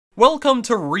Welcome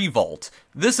to Revolt.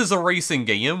 This is a racing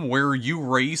game where you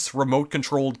race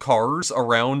remote-controlled cars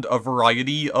around a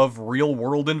variety of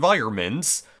real-world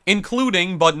environments,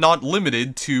 including but not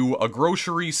limited to a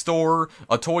grocery store,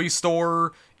 a toy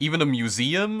store, even a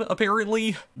museum,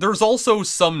 apparently. There's also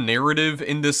some narrative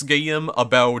in this game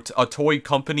about a toy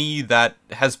company that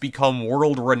has become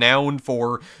world-renowned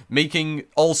for making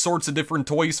all sorts of different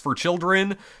toys for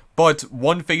children, but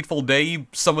one fateful day,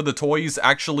 some of the toys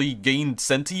actually gained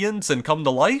sentience and come to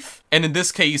life. And in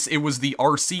this case, it was the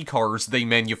RC cars they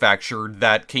manufactured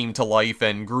that came to life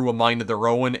and grew a mind of their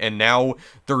own, and now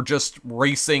they're just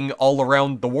racing all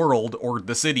around the world, or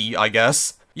the city, I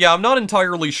guess. Yeah, I'm not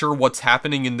entirely sure what's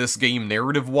happening in this game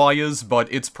narrative-wise, but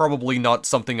it's probably not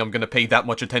something I'm gonna pay that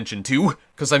much attention to.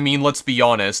 Because, I mean, let's be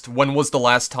honest, when was the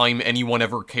last time anyone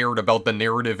ever cared about the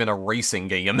narrative in a racing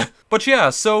game? But yeah,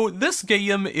 so this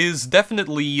game is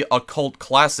definitely a cult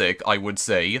classic, I would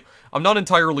say. I'm not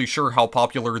entirely sure how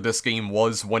popular this game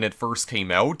was when it first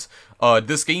came out.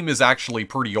 This game is actually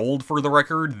pretty old, for the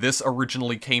record. This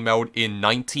originally came out in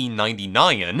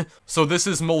 1999, so this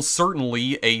is most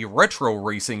certainly a retro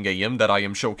racing game that I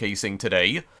am showcasing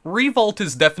today. Revolt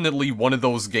is definitely one of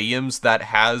those games that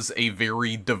has a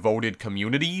very devoted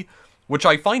community, which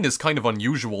I find is kind of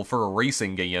unusual for a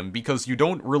racing game, because you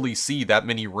don't really see that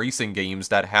many racing games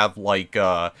that have, like,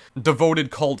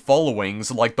 devoted cult followings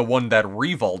like the one that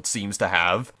Revolt seems to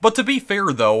have. But to be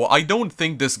fair though, I don't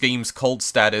think this game's cult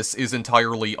status is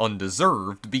entirely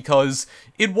undeserved, because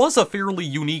it was a fairly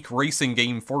unique racing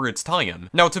game for its time.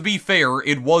 Now, to be fair,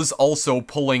 it was also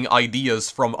pulling ideas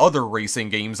from other racing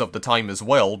games of the time as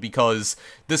well, because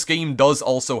this game does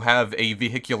also have a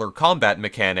vehicular combat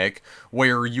mechanic,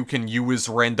 where you can use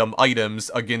random items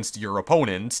against your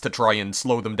opponents to try and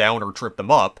slow them down or trip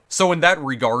them up. So in that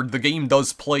regard, the game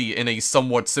does play in a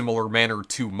somewhat similar manner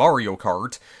to Mario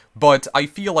Kart, but I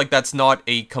feel like that's not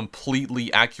a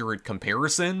completely accurate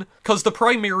comparison, because the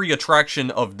primary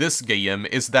attraction of this game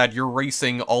is that you're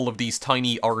racing all of these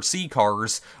tiny RC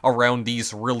cars around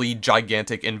these really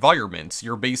gigantic environments.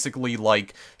 You're basically,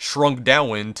 like, shrunk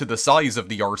down to the size of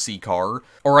the RC car,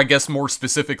 or I guess more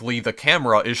specifically, the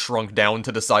camera is shrunk down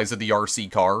to the size of the RC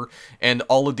car, and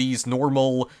all of these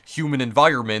normal human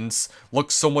environments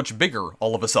look so much bigger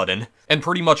all of a sudden. And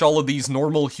pretty much all of these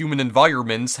normal human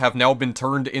environments have now been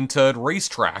turned into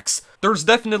racetracks. There's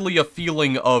definitely a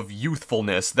feeling of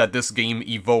youthfulness that this game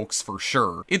evokes for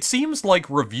sure. It seems like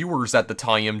reviewers at the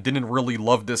time didn't really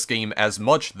love this game as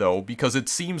much though, because it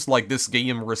seems like this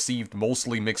game received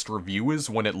mostly mixed reviews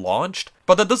when it launched,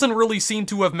 but that doesn't really seem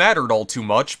to have mattered all too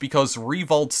much, because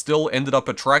Revolt still ended up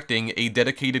attracting a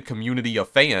dedicated community of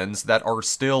fans that are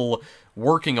still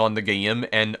working on the game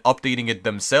and updating it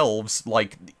themselves,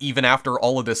 like, even after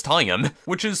all of this time,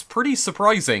 which is pretty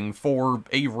surprising for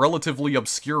a relatively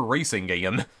obscure racing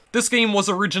game. This game was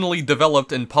originally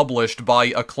developed and published by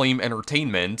Acclaim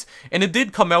Entertainment, and it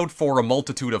did come out for a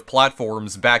multitude of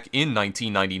platforms back in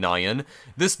 1999.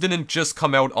 This didn't just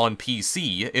come out on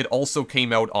PC, it also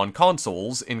came out on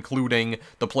consoles, including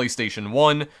the PlayStation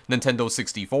 1, Nintendo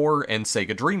 64, and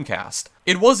Sega Dreamcast.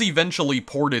 It was eventually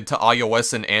ported to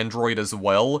iOS and Android as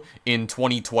well, in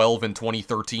 2012 and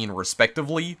 2013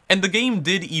 respectively, and the game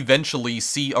did eventually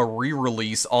see a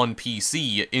re-release on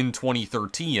PC in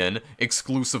 2013,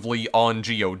 exclusively on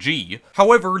GOG.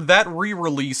 However, that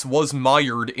re-release was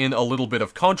mired in a little bit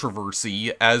of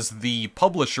controversy, as the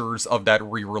publishers of that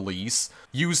re-release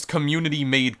used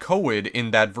community-made code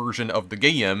in that version of the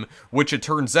game, which it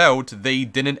turns out they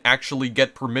didn't actually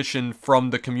get permission from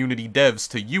the community devs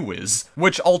to use,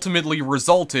 which ultimately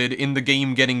resulted in the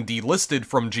game getting delisted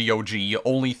from GOG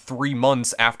only 3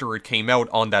 months after it came out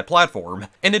on that platform.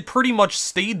 And it pretty much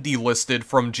stayed delisted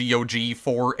from GOG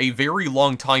for a very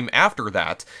long time after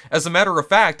that. As a matter of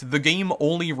fact, the game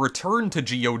only returned to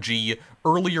GOG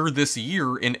earlier this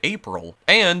year in April.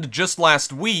 And just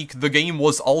last week, the game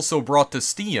was also brought to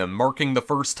Steam, marking the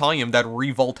first time that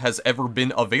Revolt has ever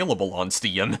been available on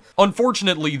Steam.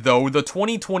 Unfortunately though, the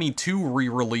 2022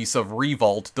 re-release of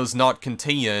Revolt does not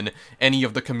contain any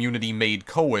of the community-made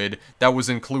code that was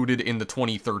included in the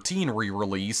 2013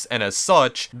 re-release, and as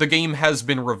such, the game has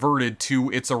been reverted to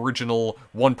its original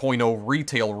 1.0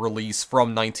 retail release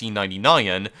from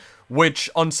 1999, which,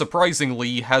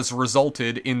 unsurprisingly, has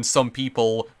resulted in some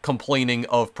people complaining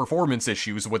of performance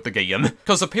issues with the game.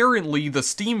 Because apparently the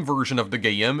Steam version of the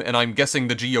game, and I'm guessing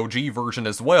the GOG version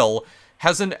as well,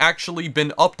 hasn't actually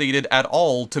been updated at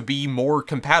all to be more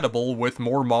compatible with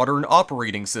more modern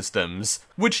operating systems,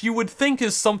 which you would think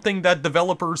is something that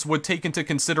developers would take into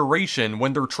consideration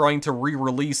when they're trying to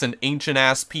re-release an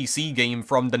ancient-ass PC game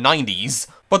from the 90s.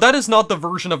 But that is not the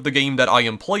version of the game that I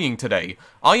am playing today.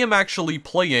 I am actually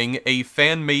playing a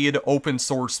fan-made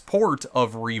open-source port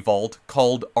of Revolt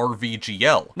called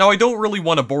RVGL. Now, I don't really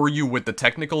want to bore you with the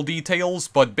technical details,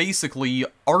 but basically,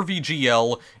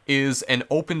 RVGL is an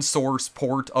open-source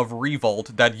port of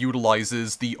Revolt that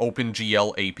utilizes the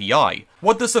OpenGL API.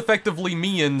 What this effectively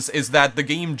means is that the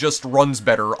game just runs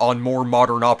better on more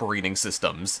modern operating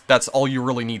systems. That's all you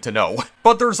really need to know.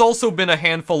 But there's also been a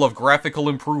handful of graphical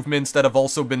improvements that have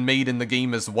also been made in the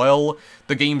game as well.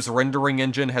 The game's rendering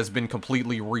engine has been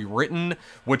completely rewritten,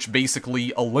 which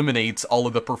basically eliminates all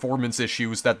of the performance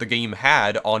issues that the game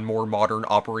had on more modern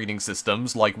operating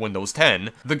systems like Windows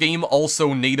 10. The game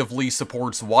also natively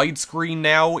supports widescreen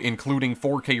now, including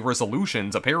 4K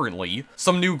resolutions apparently.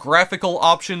 Some new graphical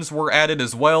options were added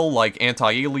as well, like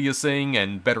anti-aliasing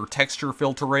and better texture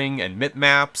filtering and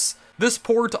bitmaps. This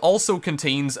port also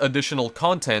contains additional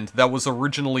content that was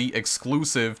originally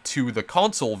exclusive to the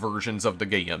console versions of the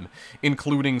game,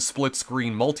 including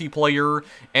split-screen multiplayer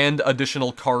and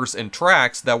additional cars and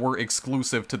tracks that were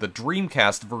exclusive to the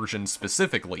Dreamcast version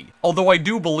specifically. Although I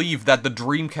do believe that the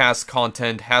Dreamcast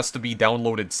content has to be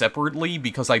downloaded separately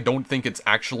because I don't think it's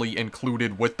actually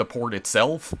included with the port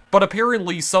itself, but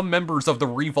apparently some members of the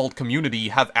Revolt community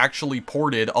have actually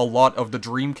ported a lot of the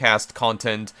Dreamcast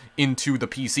content into the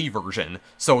PC version.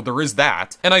 So there is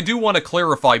that. And I do want to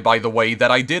clarify, by the way, that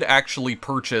I did actually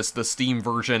purchase the Steam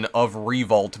version of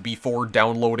Revolt before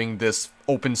downloading this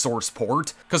open source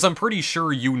port, because I'm pretty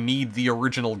sure you need the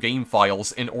original game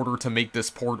files in order to make this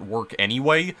port work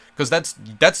anyway, because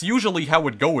that's usually how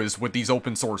it goes with these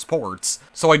open source ports.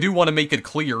 So I do want to make it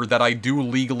clear that I do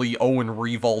legally own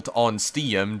Revolt on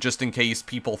Steam, just in case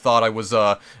people thought I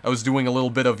was doing a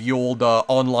little bit of the old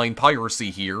online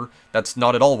piracy here. That's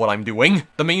not at all what I'm doing.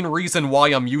 The main reason why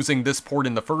I'm using this port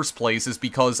in the first place is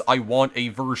because I want a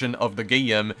version of the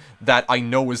game that I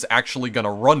know is actually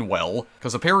gonna run well,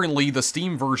 because apparently the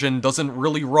Steam version doesn't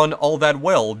really run all that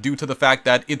well due to the fact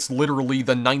that it's literally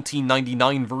the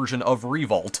 1999 version of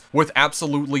Revolt, with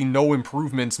absolutely no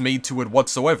improvements made to it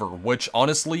whatsoever, which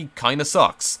honestly kinda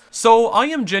sucks. So I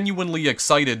am genuinely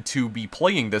excited to be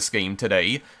playing this game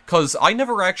today, because I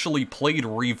never actually played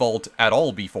Revolt at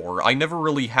all before. I never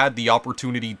really had the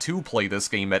opportunity to play this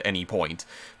game at any point.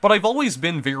 But I've always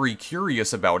been very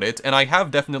curious about it, and I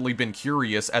have definitely been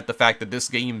curious at the fact that this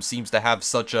game seems to have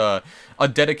such a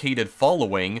dedicated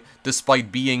following,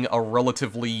 despite being a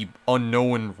relatively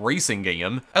unknown racing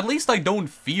game. At least I don't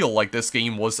feel like this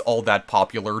game was all that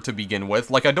popular to begin with.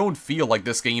 Like, I don't feel like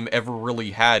this game ever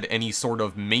really had any sort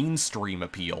of mainstream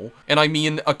appeal. And I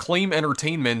mean, Acclaim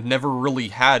Entertainment never really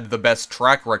had the best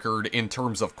track record in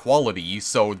terms of quality,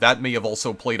 so that may have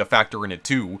also played a factor in it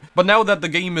too. But now that the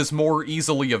game is more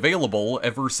easily available,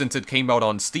 ever since it came out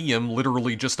on Steam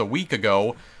literally just a week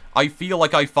ago, I feel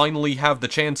like I finally have the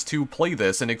chance to play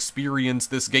this and experience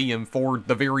this game for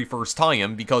the very first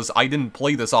time, because I didn't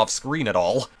play this off screen at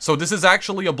all. So this is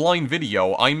actually a blind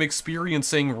video. I'm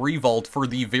experiencing Revolt for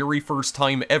the very first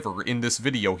time ever in this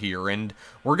video here, and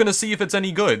we're gonna see if it's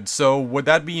any good. So with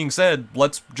that being said,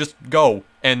 let's just go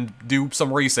and do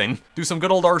some racing. Do some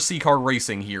good old RC car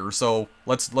racing here, so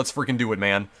let's freaking do it,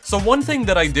 man. So one thing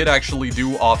that I did actually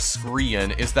do off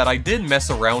screen is that I did mess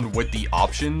around with the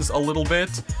options a little bit.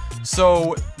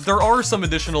 So there are some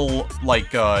additional,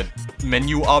 like,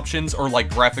 menu options, or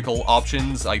like graphical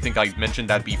options, I think I mentioned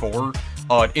that before,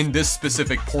 in this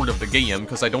specific port of the game,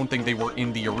 because I don't think they were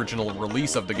in the original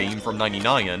release of the game from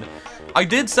 '99. I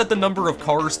did set the number of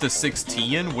cars to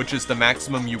 16, which is the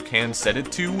maximum you can set it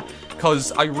to,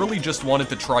 because I really just wanted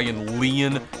to try and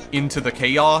lean into the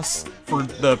chaos for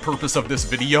the purpose of this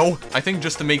video. I think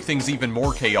just to make things even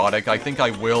more chaotic, I think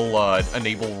I will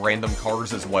enable random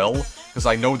cars as well, because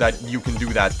I know that you can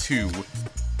do that too.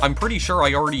 I'm pretty sure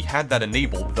I already had that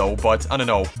enabled though, but I don't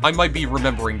know. I might be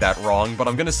remembering that wrong, but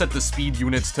I'm gonna set the speed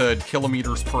units to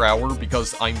kilometers per hour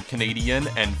because I'm Canadian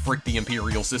and frick the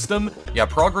Imperial system. Yeah,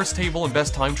 progress table and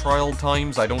best time trial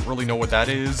times, I don't really know what that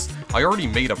is. I already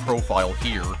made a profile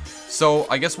here. So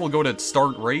I guess we'll go to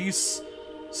start race,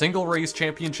 single race,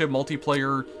 championship,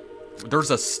 multiplayer.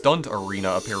 There's a stunt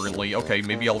arena, apparently. Okay,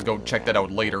 maybe I'll go check that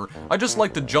out later. I just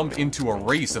like to jump into a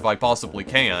race if I possibly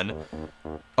can.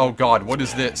 Oh god, what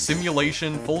is this?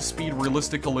 Simulation, full speed,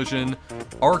 realistic collision,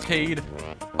 arcade,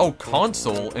 oh,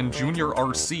 console, and junior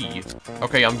RC.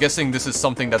 Okay, I'm guessing this is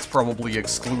something that's probably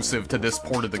exclusive to this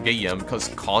port of the game, because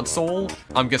console?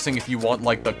 I'm guessing if you want,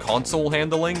 like, the console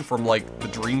handling from, like, the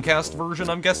Dreamcast version,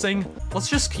 I'm guessing? Let's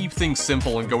just keep things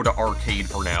simple and go to arcade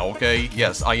for now, okay?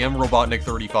 Yes, I am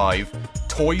Robotnik35.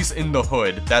 Toys in the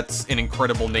Hood. That's an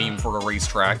incredible name for a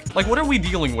racetrack. Like, what are we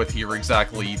dealing with here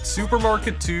exactly?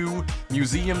 Supermarket 2,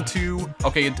 Museum 2.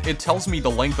 Okay, it tells me the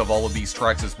length of all of these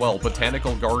tracks as well.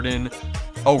 Botanical Garden.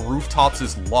 Oh, Rooftops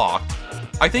is locked.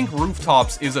 I think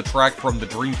Rooftops is a track from the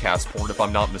Dreamcast port, if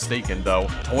I'm not mistaken, though.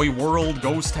 Toy World,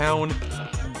 Ghost Town.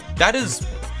 That is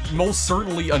most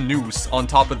certainly a noose on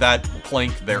top of that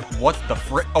plank there. What the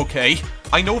frick? Okay.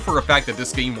 I know for a fact that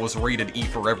this game was rated E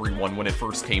for everyone when it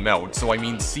first came out, so I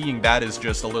mean, seeing that is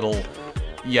just a little...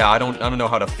 Yeah, I don't know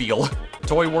how to feel.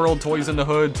 Toy World, Toys in the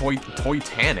Hood,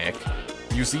 Toytanic,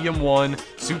 Museum 1,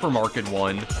 Supermarket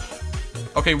 1.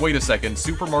 Okay, wait a second.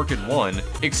 Supermarket 1,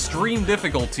 extreme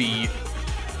difficulty,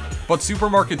 but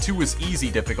Supermarket 2 is easy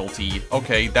difficulty.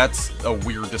 Okay, that's a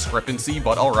weird discrepancy,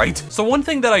 but alright. So one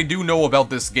thing that I do know about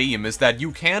this game is that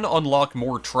you can unlock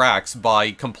more tracks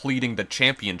by completing the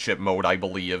championship mode, I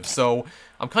believe. So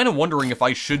I'm kind of wondering if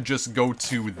I should just go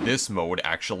to this mode,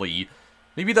 actually.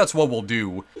 Maybe that's what we'll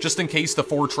do, just in case the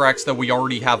 4 tracks that we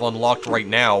already have unlocked right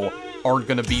now aren't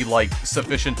gonna be, like,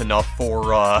 sufficient enough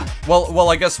for, well,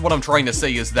 I guess what I'm trying to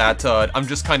say is that, I'm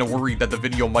just kind of worried that the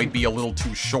video might be a little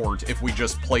too short if we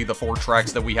just play the 4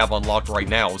 tracks that we have unlocked right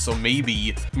now, so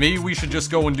maybe we should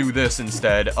just go and do this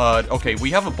instead. Okay,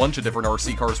 we have a bunch of different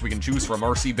RC cars we can choose from.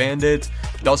 RC Bandit,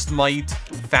 Dust Mite,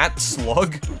 Fat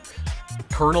Slug,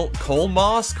 Colonel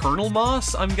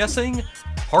Moss, I'm guessing?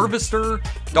 Harvester,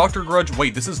 Dr. Grudge,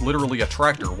 wait, this is literally a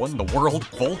tractor, what in the world?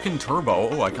 Vulcan Turbo,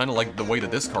 oh, I kind of like the way that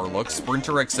this car looks.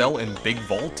 Sprinter XL and Big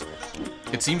Volt.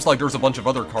 It seems like there's a bunch of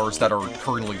other cars that are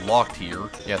currently locked here.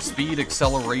 Yeah, speed,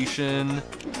 acceleration,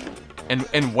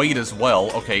 and weight as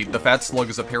well. Okay, the Fat Slug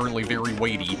is apparently very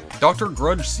weighty. Dr.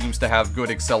 Grudge seems to have good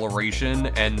acceleration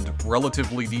and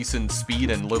relatively decent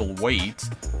speed and little weight.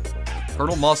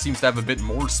 Colonel Moss seems to have a bit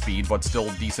more speed, but still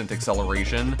decent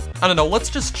acceleration. I don't know, let's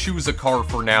just choose a car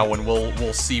for now and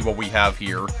we'll see what we have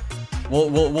here.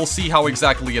 We'll see how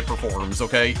exactly it performs,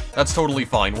 okay? That's totally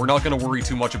fine. We're not gonna worry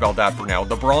too much about that for now.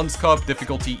 The Bronze Cup,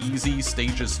 difficulty easy,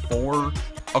 stages 4.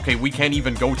 Okay, we can't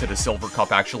even go to the Silver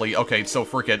Cup, actually. Okay, so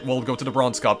frick it. We'll go to the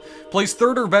Bronze Cup. Place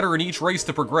 3rd or better in each race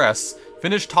to progress.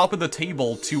 Finish top of the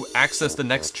table to access the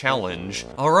next challenge.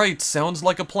 Alright, sounds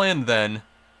like a plan then.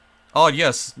 Oh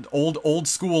yes, old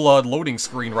school loading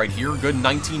screen right here. Good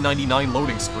 1999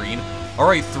 loading screen.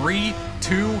 Alright, 3,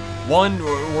 2, 1,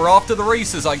 we're off to the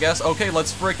races, I guess. Okay,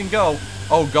 let's frickin' go.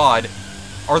 Oh god.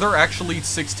 Are there actually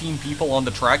 16 people on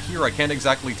the track here? I can't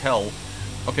exactly tell.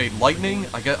 Okay, lightning,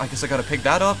 I guess I gotta pick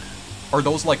that up? Are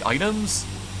those like items?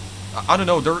 I don't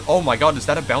know, oh my god, is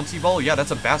that a bouncy ball? Yeah,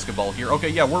 that's a basketball here. Okay,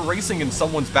 yeah, we're racing in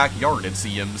someone's backyard, it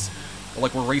seems.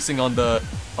 Like we're racing on the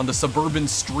suburban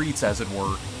streets, as it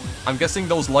were. I'm guessing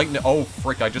those lightning- oh,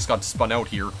 frick, I just got spun out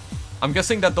here. I'm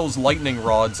guessing that those lightning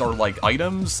rods are, like,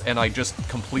 items, and I just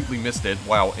completely missed it.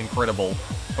 Wow, incredible.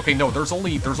 Okay, no, there's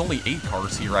only 8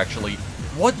 cars here, actually.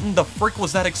 What in the frick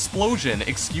was that explosion?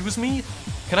 Excuse me?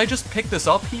 Can I just pick this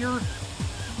up here?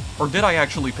 Or did I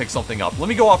actually pick something up? Let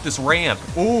me go off this ramp.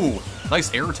 Ooh, nice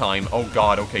airtime. Oh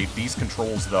god, okay, these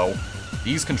controls, though.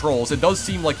 These controls, it does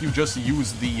seem like you just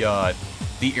use the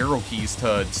arrow keys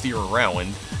to steer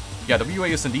around. Yeah,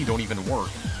 WASD don't even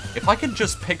work. If I could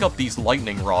just pick up these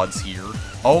lightning rods here.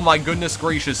 Oh my goodness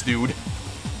gracious, dude.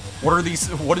 What are these,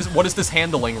 what is this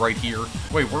handling right here?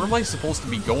 Wait, where am I supposed to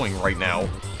be going right now?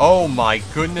 Oh my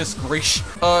goodness gracious.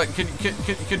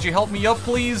 Could you help me up,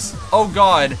 please? Oh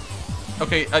god.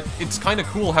 Okay, it's kind of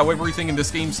cool how everything in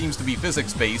this game seems to be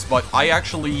physics-based, but I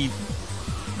actually...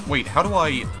 Wait, how do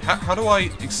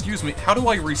I, excuse me, how do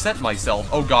I reset myself?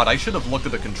 Oh god, I should have looked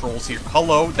at the controls here.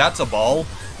 Hello, that's a ball.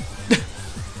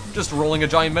 Just rolling a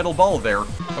giant metal ball there.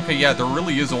 Okay, yeah, there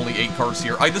really is only 8 cars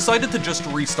here. I decided to just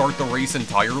restart the race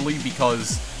entirely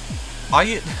because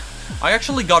I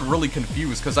actually got really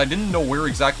confused because I didn't know where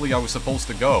exactly I was supposed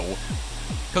to go.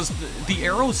 Because the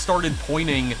arrows started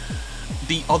pointing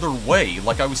the other way,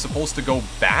 like I was supposed to go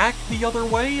back the other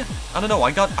way? I don't know,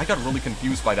 I got really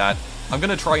confused by that. I'm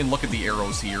gonna try and look at the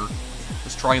arrows here.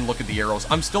 Just try and look at the arrows.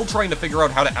 I'm still trying to figure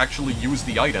out how to actually use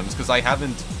the items, because I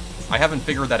haven't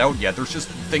figured that out yet. There's just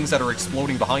things that are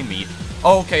exploding behind me.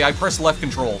 Oh, okay, I pressed left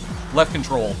control. Left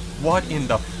control. What in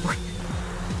the frick?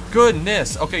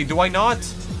 Goodness. Okay, do I not?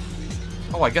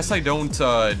 Oh, I guess I don't,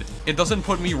 it doesn't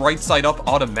put me right side up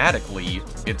automatically,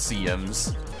 it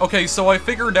seems. Okay, so I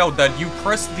figured out that you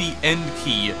press the end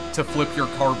key to flip your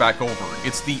car back over.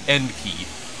 It's the end key.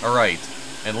 Alright.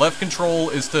 And left control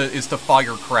is to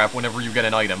fire crap whenever you get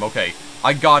an item. Okay,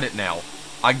 I got it now.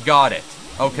 I got it.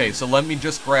 Okay, so let me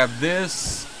just grab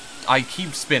this. I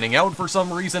keep spinning out for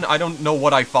some reason. I don't know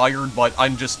what I fired, but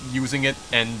I'm just using it,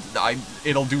 and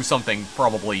it'll do something,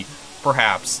 probably.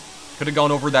 Perhaps. Could have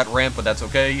gone over that ramp, but that's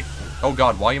okay. Oh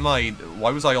god, why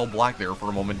was I all black there for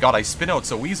a moment? God, I spin out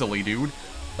so easily, dude.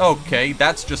 Okay,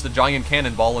 that's just a giant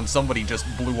cannonball and somebody just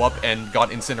blew up and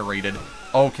got incinerated.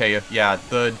 Okay, yeah,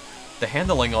 the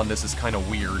handling on this is kind of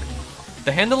weird.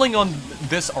 The handling on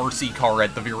this RC car,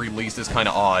 at the very least, is kind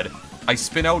of odd. I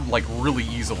spin out, like, really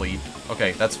easily.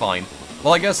 Okay, that's fine.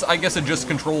 Well, I guess it just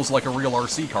controls like a real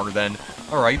RC car, then.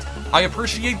 Alright. I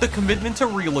appreciate the commitment to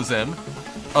realism.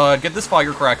 Get this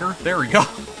firecracker. There we go.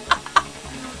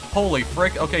 Holy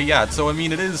frick. Okay, yeah, so, I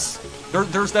mean, it is...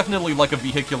 There's definitely, like, a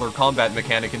vehicular combat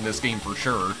mechanic in this game for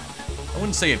sure. I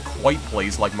wouldn't say it quite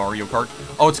plays like Mario Kart.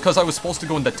 Oh, it's because I was supposed to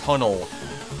go in the tunnel.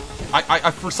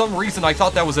 I for some reason, I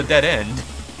thought that was a dead end.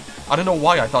 I don't know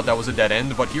why I thought that was a dead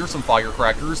end, but here's some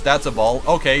firecrackers. That's a ball.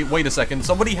 Okay, wait a second.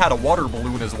 Somebody had a water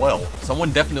balloon as well.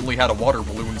 Someone definitely had a water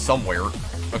balloon somewhere.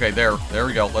 Okay, there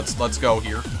we go. Let's go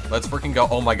here. Let's freaking go.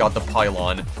 Oh my god, the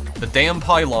pylon. The damn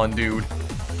pylon, dude.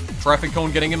 Traffic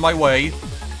cone getting in my way.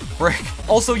 Frick.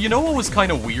 Also, you know what was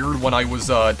kind of weird when I was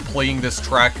playing this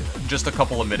track just a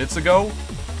couple of minutes ago?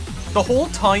 The whole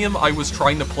time I was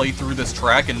trying to play through this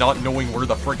track and not knowing where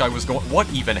the frick I was going.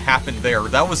 What even happened there?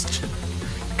 That was just...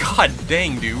 God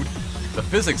dang, dude. The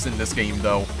physics in this game,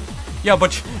 though. Yeah,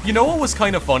 but you know what was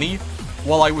kind of funny?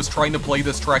 While I was trying to play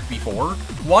this track before?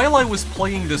 While I was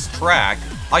playing this track,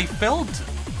 I felt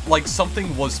like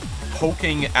something was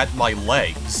poking at my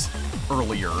legs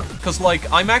earlier. Cause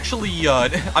like, I'm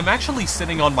actually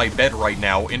sitting on my bed right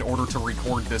now in order to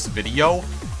record this video.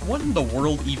 What in the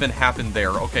world even happened there?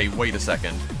 Okay, wait a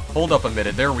second. Hold up a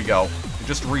minute, there we go.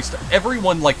 Just restart.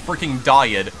 Everyone, like, freaking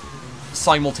died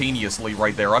simultaneously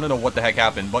right there. I don't know what the heck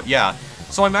happened, but yeah.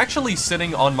 So I'm actually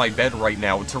sitting on my bed right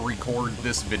now to record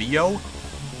this video,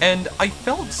 and I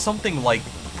felt something, like,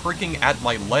 pricking at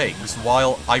my legs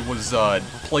while I was,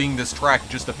 playing this track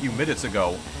just a few minutes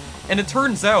ago. And it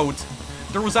turns out,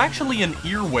 there was actually an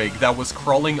earwig that was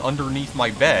crawling underneath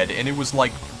my bed, and it was,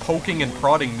 like, poking and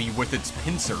prodding me with its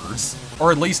pincers.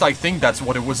 Or at least I think that's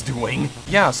what it was doing.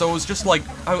 Yeah, so it was just like,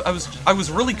 I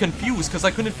was really confused because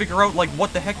I couldn't figure out, like,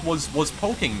 what the heck was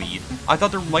poking me. I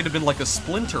thought there might have been, like, a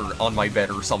splinter on my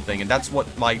bed or something, and that's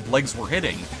what my legs were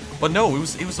hitting. But no, it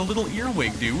was a little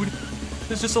earwig, dude. It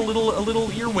was just a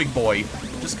little earwig boy,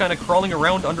 just kind of crawling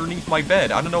around underneath my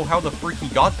bed. I don't know how the frick he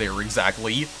got there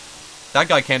exactly. That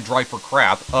guy can't drive for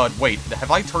crap. Wait,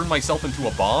 have I turned myself into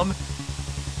a bomb?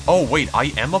 Oh, wait,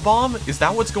 I am a bomb? Is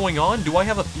that what's going on? Do I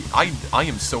have a... I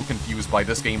am so confused by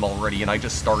this game already, and I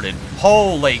just started.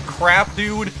 Holy crap,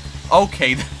 dude!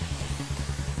 Okay.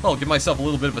 I'll give myself a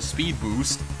little bit of a speed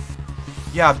boost.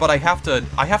 Yeah, but I have to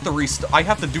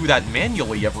do that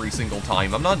manually every single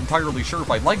time. I'm not entirely sure if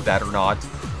I like that or not.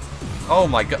 Oh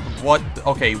my god, what?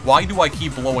 Okay, why do I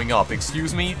keep blowing up?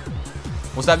 Excuse me?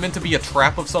 Was that meant to be a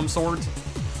trap of some sort?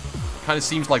 Kind of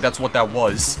seems like that's what that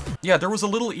was. Yeah, there was a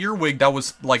little earwig that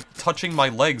was, like, touching my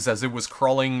legs as it was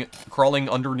crawling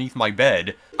underneath my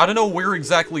bed. I don't know where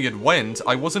exactly it went.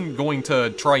 I wasn't going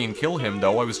to try and kill him,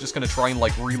 though. I was just gonna try and,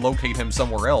 like, relocate him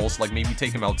somewhere else, like maybe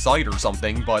take him outside or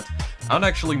something, but I don't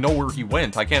actually know where he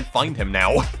went. I can't find him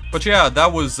now. But yeah,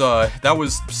 that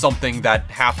was something that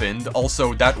happened.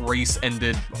 Also, that race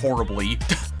ended horribly.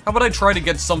 How about I try to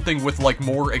get something with, like,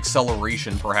 more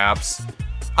acceleration, perhaps?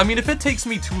 I mean, if it takes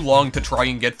me too long to try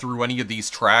and get through any of these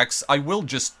tracks, I will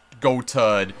just go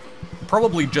to...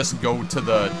 probably just go to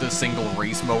the single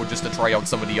race mode just to try out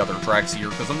some of the other tracks here,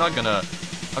 because I'm not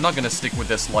gonna stick with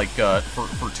this, like,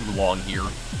 for too long here.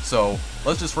 So,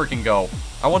 let's just freaking go.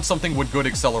 I want something with good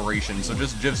acceleration, so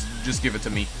just give it to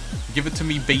me. Give it to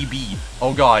me, baby.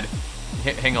 Oh god.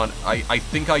 Hang on, I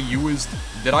think I used...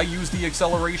 Did I use the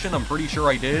acceleration? I'm pretty sure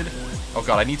I did. Oh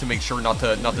god, I need to make sure not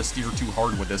to steer too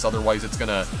hard with this, otherwise it's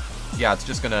gonna... Yeah, it's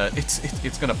just gonna...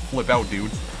 It's gonna flip out,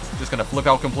 dude. Just gonna flip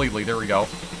out completely, there we go.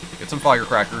 Get some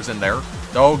firecrackers in there.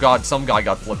 Oh god, some guy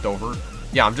got flipped over.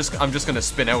 Yeah, I'm just gonna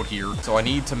spin out here, so I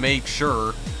need to make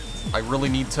sure... I really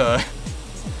need to...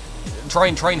 try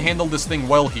and handle this thing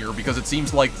well here, because it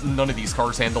seems like none of these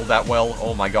cars handle that well.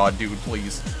 Oh my god, dude,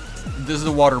 please. This is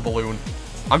a water balloon.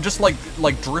 I'm just, like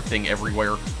drifting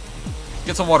everywhere.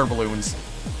 Get some water balloons.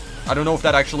 I don't know if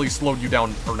that actually slowed you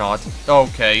down or not.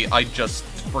 Okay, I just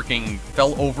freaking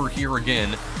fell over here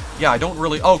again. Yeah, I don't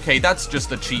really... Okay, that's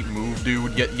just a cheap move,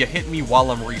 dude. You hit me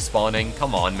while I'm respawning.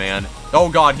 Come on, man. Oh,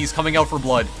 God, he's coming out for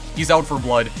blood. He's out for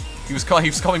blood. He was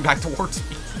coming back towards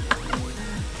me.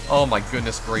 Oh, my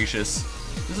goodness gracious.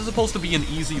 This is supposed to be an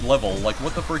easy level. Like,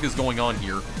 what the frick is going on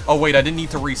here? Oh, wait, I didn't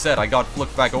need to reset. I got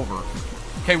flipped back over.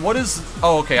 Okay, what is...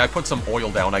 Oh, okay, I put some oil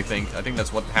down, I think. I think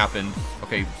that's what happened.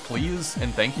 Okay, please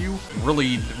and thank you.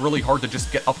 Really, really hard to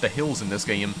just get up the hills in this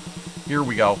game. Here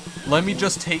we go. Let me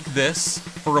just take this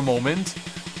for a moment.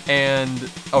 And...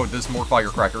 Oh, there's more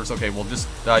firecrackers. Okay, well,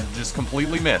 just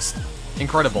completely missed.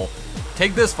 Incredible.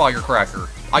 Take this firecracker.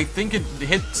 I think it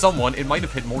hit someone. It might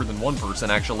have hit more than one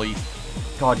person, actually.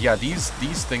 God, yeah, these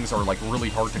things are, like, really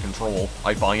hard to control,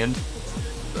 I find.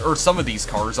 Or some of these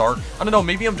cars are. I don't know,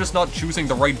 maybe I'm just not choosing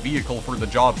the right vehicle for the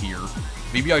job here.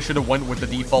 Maybe I should have went with the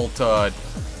default,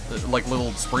 like,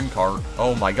 little sprint car.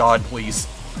 Oh my god, please.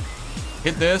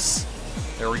 Hit this.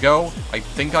 There we go. I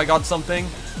think I got something.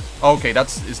 Okay,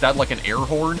 is that like an air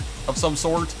horn of some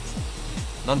sort?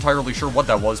 Not entirely sure what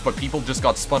that was, but people just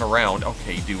got spun around.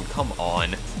 Okay, dude, come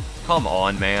on. Come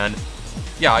on, man.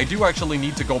 Yeah, I do actually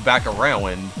need to go back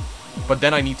around, but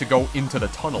then I need to go into the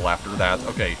tunnel after that.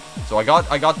 Okay, so I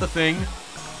got the thing.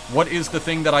 What is the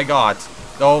thing that I got?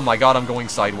 Oh my god, I'm going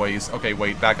sideways. Okay,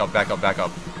 wait, back up, back up, back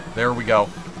up. There we go.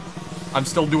 I'm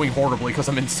still doing horribly because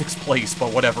I'm in 6th place,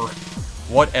 but whatever.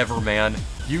 Whatever, man.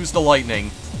 Use the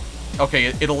lightning. Okay,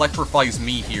 it electrifies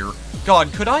me here.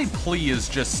 God, could I please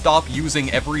just stop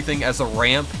using everything as a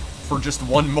ramp for just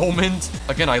one moment?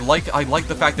 Again, I like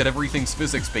the fact that everything's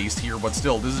physics-based here, but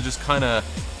still, this is just kinda...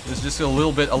 This is just a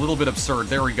little bit absurd.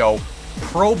 There we go.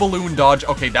 Pro balloon dodge.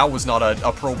 Okay, that was not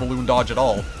a pro balloon dodge at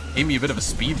all. Gave me a bit of a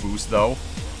speed boost, though.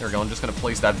 There we go, I'm just gonna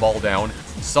place that ball down.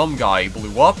 Some guy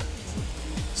blew up.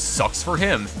 Sucks for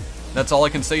him. That's all I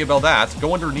can say about that.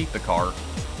 Go underneath the car.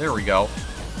 There we go.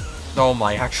 Oh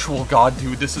my actual god,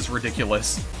 dude, this is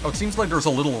ridiculous. Oh, it seems like there's a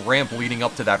little ramp leading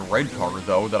up to that red car,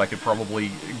 though, that I could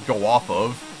probably go off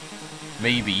of.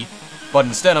 Maybe. But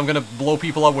instead, I'm gonna blow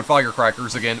people up with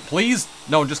firecrackers again. Please?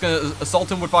 No, I'm just gonna assault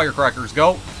him with firecrackers.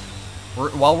 Go!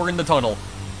 While we're in the tunnel.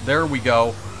 There we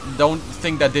go. Don't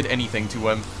think that did anything to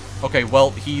him. Okay, well,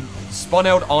 he spun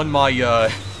out on my,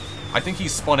 I think he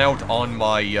spun out on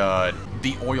my,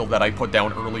 the oil that I put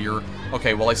down earlier.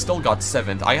 Okay, well, I still got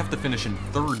 7th. I have to finish in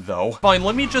 3rd, though. Fine,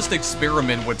 let me just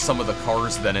experiment with some of the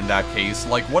cars, then, in that case.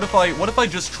 Like, what if I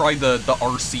just tried the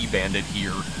RC Bandit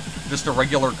here? Just a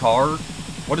regular car?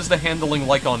 What is the handling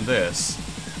like on this?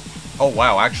 Oh,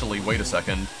 wow, actually, wait a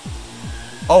second.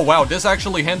 Oh, wow, this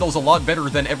actually handles a lot better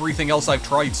than everything else I've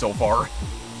tried so far.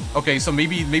 Okay, so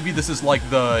maybe this is like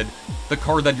the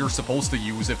car that you're supposed to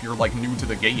use if you're, like, new to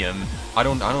the game. I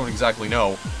don't exactly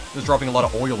know. Just dropping a lot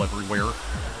of oil everywhere.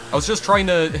 I was just trying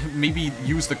to maybe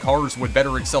use the cars with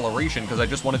better acceleration because I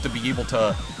just wanted to be able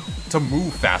to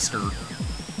move faster.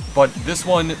 But this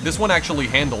one actually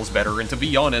handles better, and to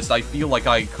be honest, I feel like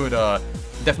I could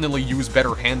definitely use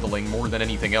better handling more than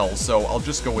anything else, so I'll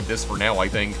just go with this for now, I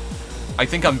think. I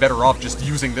think I'm better off just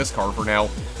using this car for now.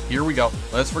 Here we go.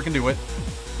 Let's freaking do it.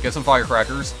 Get some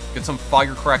firecrackers. Get some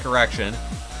firecracker action.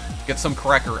 Get some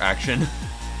cracker action.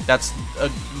 That's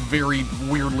very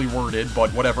weirdly worded,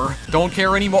 but whatever. Don't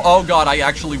care anymore. Oh god, I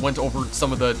actually went over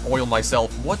some of the oil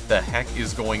myself. What the heck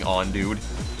is going on, dude?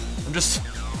 I'm just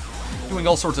doing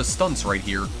all sorts of stunts right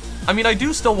here. I mean, I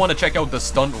do still want to check out the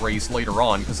stunt race later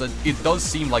on, because it does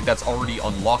seem like that's already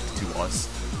unlocked to us.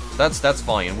 That's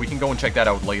fine. We can go and check that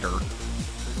out later.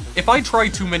 If I try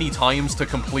too many times to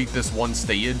complete this one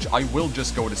stage, I will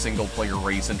just go to single-player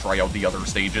race and try out the other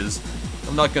stages.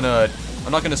 I'm not gonna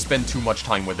spend too much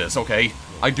time with this, okay?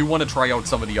 I do want to try out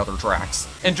some of the other tracks.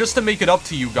 And just to make it up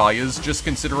to you guys, just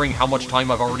considering how much time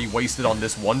I've already wasted on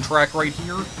this one track right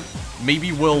here,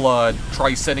 maybe we'll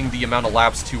try setting the amount of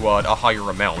laps to a higher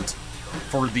amount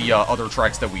for the other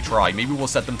tracks that we try. Maybe we'll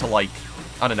set them to, like,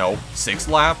 I don't know, 6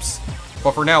 laps?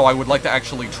 But for now, I would like to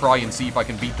actually try and see if I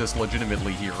can beat this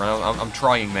legitimately here. I'm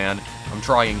trying, man. I'm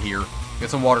trying here. Get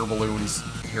some water balloons.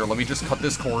 Here, let me just cut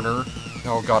this corner.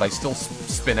 Oh god, I still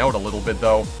spin out a little bit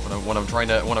though when I'm trying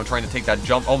to take that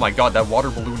jump. Oh my god, that water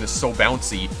balloon is so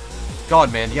bouncy.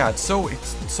 God, man, yeah, it's so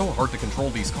hard to control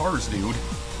these cars, dude.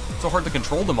 It's so hard to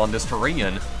control them on this terrain.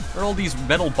 There are all these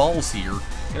metal balls here.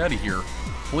 Get out of here.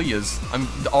 Please.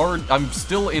 I'm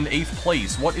still in 8th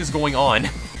place. What is going on?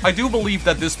 I do believe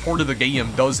that this port of the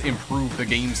game does improve the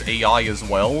game's AI as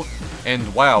well.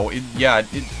 And wow,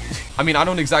 I mean, I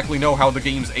don't exactly know how the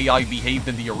game's AI behaved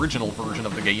in the original version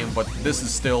of the game, but this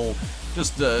is still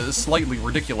just slightly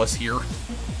ridiculous here.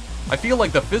 I feel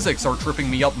like the physics are tripping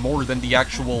me up more than the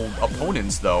actual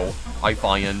opponents, though, I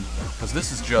find. Because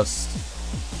this is just...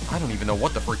 I don't even know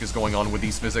what the frick is going on with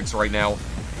these physics right now.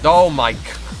 Oh my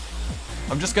god.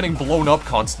 I'm just getting blown up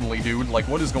constantly, dude. Like,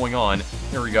 what is going on?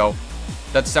 There we go.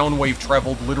 That sound wave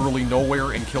traveled literally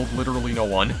nowhere and killed literally no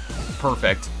one.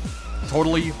 Perfect.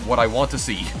 Totally what I want to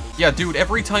see. Yeah, dude,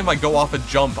 every time I go off a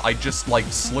jump, I just, like,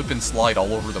 slip and slide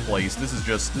all over the place. This is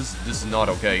just, this is not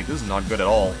okay. This is not good at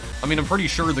all. I mean, I'm pretty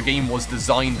sure the game was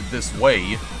designed this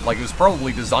way. Like, it was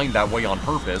probably designed that way on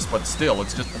purpose, but still,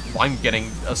 it's just, I'm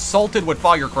getting assaulted with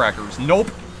firecrackers.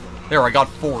 Nope. There, I got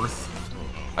 4th.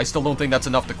 I still don't think that's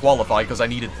enough to qualify, because I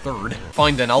needed 3rd.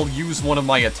 Fine then, I'll use one of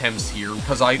my attempts here,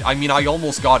 because I mean, I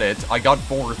almost got it. I got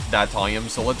 4th that time,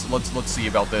 so let's see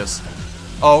about this.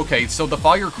 Oh, okay, so the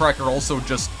firecracker also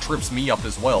just trips me up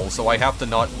as well, so I have to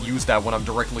not use that when I'm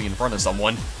directly in front of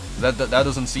someone. That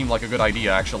doesn't seem like a good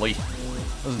idea, actually.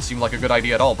 Doesn't seem like a good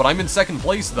idea at all, but I'm in 2nd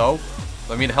place, though.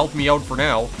 I mean, help me out for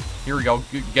now. Here we go,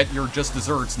 get your just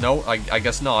desserts. No, I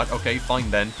guess not. Okay,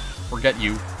 fine then. Forget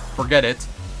you. Forget it.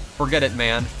 Forget it,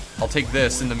 man. I'll take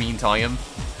this in the meantime.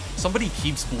 Somebody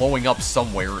keeps blowing up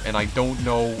somewhere, and I don't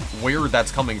know where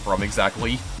that's coming from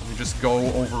exactly. Let me just go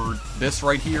over this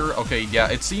right here. Okay, yeah,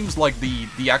 it seems like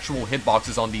the actual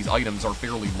hitboxes on these items are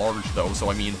fairly large, though, so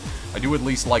I mean, I do at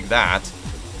least like that.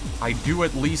 I do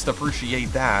at least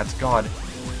appreciate that. God,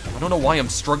 I don't know why I'm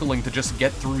struggling to just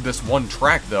get through this one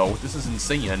track, though. This is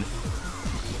insane.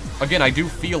 Again, I do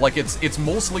feel like it's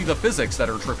mostly the physics that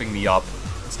are tripping me up.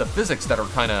 It's the physics that are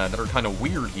kind of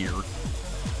weird here,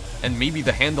 and maybe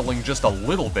the handling just a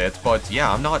little bit. But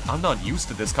yeah, I'm not used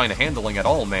to this kind of handling at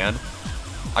all, man.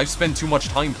 I've spent too much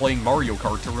time playing Mario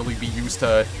Kart to really be used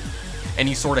to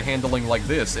any sort of handling like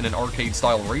this in an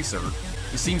arcade-style racer.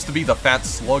 He seems to be the fat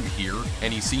slug here,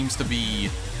 and he seems to be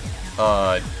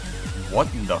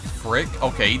what in the frick?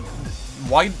 Okay,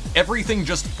 why everything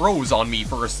just froze on me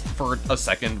for a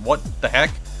second? What the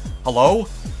heck? Hello?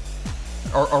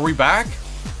 Are we back?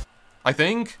 I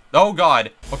think? Oh god.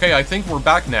 Okay, I think we're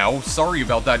back now. Sorry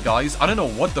about that, guys. I don't know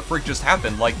what the frick just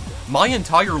happened. Like, my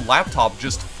entire laptop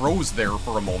just froze there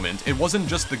for a moment. It wasn't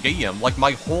just the game. Like,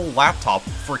 my whole laptop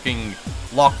freaking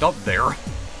locked up there.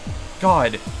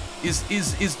 God. Is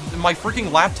my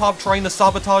freaking laptop trying to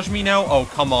sabotage me now? Oh,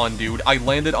 come on, dude. I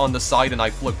landed on the side and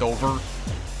I flipped over.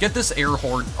 Get this air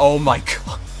horn. Oh my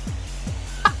god.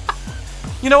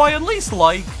 You know, I at least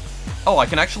like... Oh, I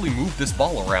can actually move this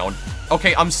ball around.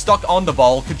 Okay, I'm stuck on the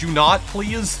ball. Could you not,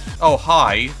 please? Oh,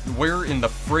 hi. Where in the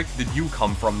frick did you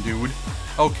come from, dude?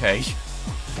 Okay.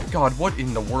 God, what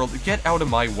in the world? Get out of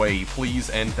my way, please,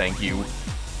 and thank you.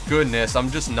 Goodness, I'm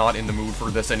just not in the mood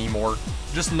for this anymore.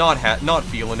 Just not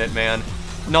feeling it, man.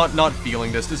 Not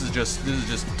feeling this. This is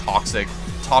just toxic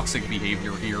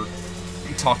behavior here.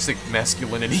 Toxic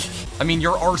masculinity. I mean,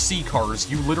 your RC cars,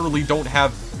 you literally don't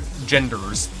have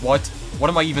genders. What? What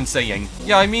am I even saying?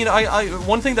 Yeah, I mean,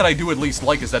 one thing that I do at least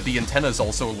like is that the antennas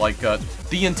also, like,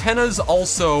 the antennas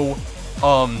also,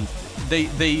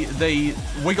 they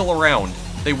wiggle around.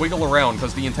 They wiggle around,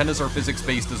 because the antennas are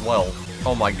physics-based as well.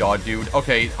 Oh my god, dude.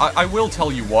 Okay, I will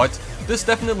tell you what, this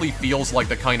definitely feels like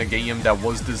the kind of game that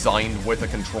was designed with a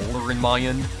controller in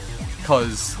mind,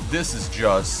 because this is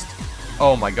just...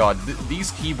 Oh my god, these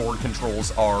keyboard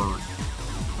controls are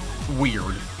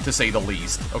weird, to say the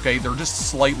least, okay? They're just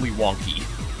slightly wonky.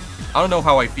 I don't know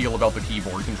how I feel about the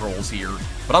keyboard controls here,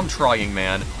 but I'm trying,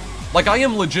 man. Like, I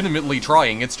am legitimately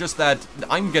trying, it's just that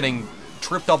I'm getting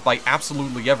tripped up by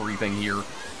absolutely everything here.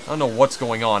 I don't know what's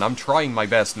going on. I'm trying my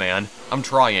best, man. I'm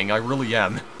trying, I really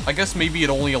am. I guess maybe it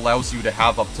only allows you to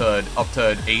have up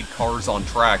to 8 cars on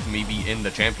track, maybe in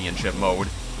the championship mode.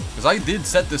 Because I did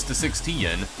set this to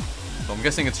 16. So I'm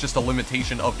guessing it's just a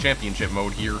limitation of championship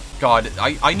mode here. God,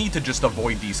 I need to just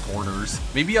avoid these corners.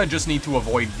 Maybe I just need to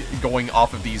avoid going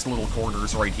off of these little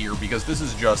corners right here, because this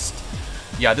is just...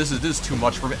 Yeah, this is too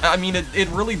much for me. I mean, it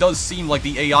really does seem like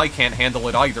the AI can't handle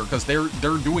it either, because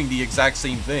they're doing the exact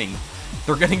same thing.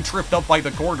 They're getting tripped up by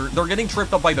the corner. They're getting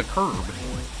tripped up by the curb.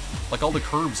 Like all the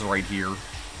curbs right here.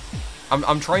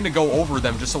 I'm trying to go over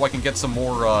them just so I can get some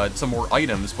more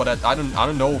items, but I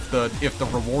don't know if the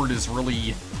reward is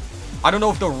really... I don't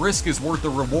know if the risk is worth the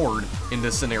reward in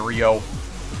this scenario.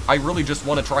 I really just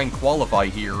want to try and qualify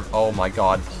here. Oh my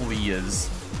god, please.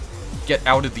 Get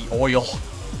out of the oil.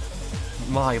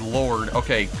 My lord.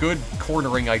 Okay, good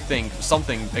cornering, I think.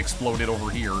 Something exploded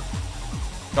over here.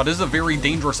 God, this is a very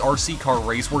dangerous RC car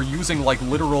race. We're using, like,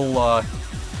 literal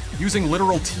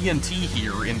TNT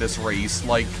here in this race.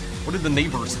 Like, what did the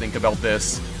neighbors think about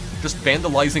this? Just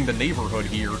vandalizing the neighborhood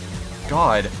here.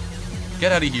 God.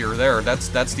 Get out of here. There,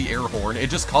 that's the air horn. It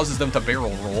just causes them to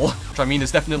barrel roll, which I mean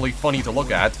is definitely funny to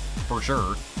look at, for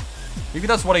sure. Maybe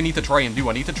that's what I need to try and do.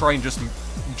 I need to try and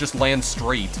just land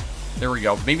straight. There we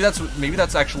go. Maybe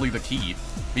that's actually the key.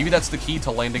 Maybe that's the key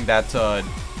to landing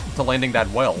that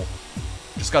well.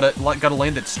 Just gotta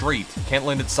land it straight. Can't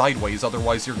land it sideways,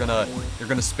 otherwise you're gonna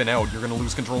spin out. You're gonna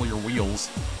lose control of your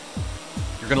wheels.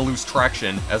 You're gonna lose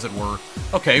traction, as it were.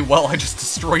 Okay, well, I just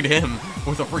destroyed him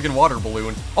with a freaking water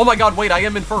balloon. Oh my god, wait, I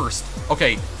am in first.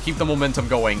 Okay, keep the momentum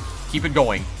going. Keep it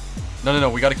going. No,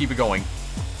 we gotta keep it going.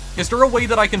 Is there a way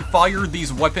that I can fire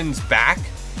these weapons back?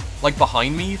 Like,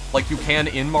 behind me? Like you can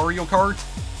in Mario Kart?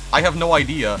 I have no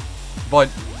idea. But,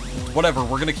 whatever,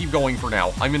 we're gonna keep going for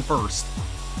now. I'm in first.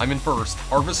 I'm in first.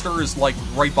 Harvester is, like,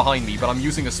 right behind me, but I'm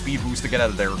using a speed boost to get out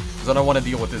of there, because I don't want to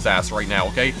deal with his ass right now,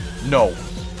 okay? No.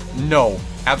 No.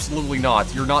 Absolutely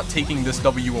not. You're not taking this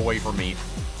W away from me.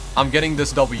 I'm getting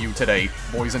this W today,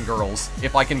 boys and girls.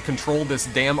 If I can control this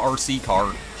damn RC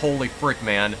car, holy frick,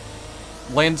 man.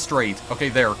 Land straight. Okay,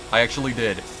 there. I actually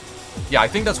did. Yeah, I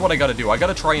think that's what I gotta do. I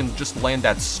gotta try and just land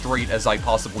that straight as I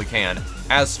possibly can.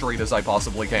 As straight as I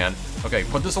possibly can. Okay,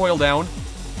 put this oil down.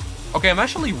 Okay, I'm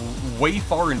actually way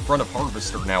far in front of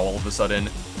Harvester now all of a sudden.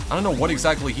 I don't know what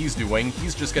exactly he's doing.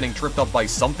 He's just getting tripped up by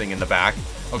something in the back.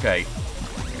 Okay.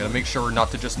 Gotta make sure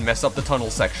not to just mess up the tunnel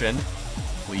section.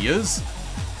 Please.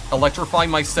 Electrify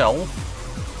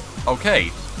myself. Okay.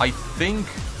 I think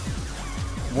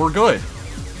we're good.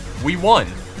 We won.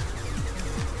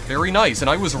 Very nice, and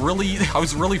I was really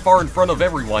far in front of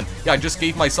everyone. Yeah, I just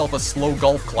gave myself a slow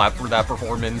golf clap for that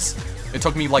performance. It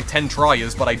took me like 10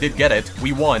 tries, but I did get it.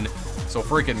 We won. So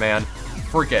frick it, man.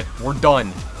 Frick it. We're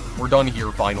done. We're done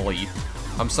here, finally.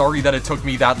 I'm sorry that it took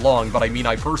me that long, but I mean,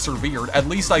 I persevered. At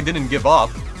least I didn't give up.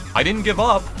 I didn't give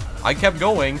up. I kept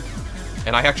going.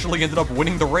 And I actually ended up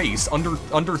winning the race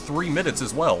under 3 minutes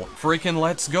as well. Frickin'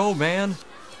 let's go, man.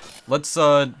 Let's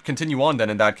continue on then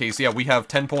in that case. Yeah, we have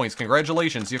 10 points.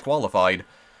 Congratulations, you qualified.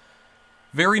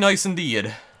 Very nice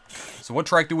indeed. So what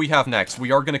track do we have next?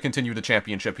 We are going to continue the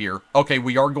championship here. Okay,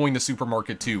 we are going to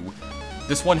Supermarket 2.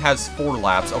 This one has 4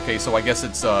 laps. Okay, so I guess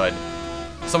it's,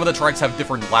 some of the tracks have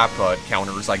different lap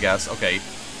counters, I guess. Okay.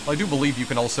 Well, I do believe you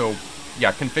can also,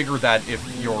 yeah, configure that if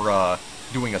you're,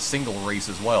 doing a single race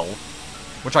as well.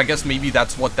 Which I guess maybe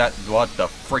that's what the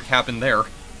frick happened there.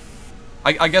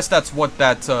 I guess that's what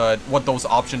what those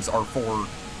options are for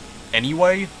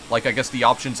anyway. Like, I guess the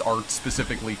options are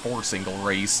specifically for single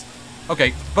race.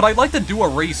 Okay, but I'd like to do a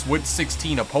race with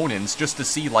 16 opponents just to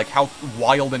see, like, how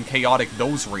wild and chaotic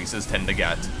those races tend to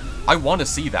get. I want to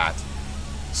see that.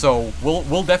 So,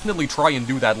 we'll definitely try and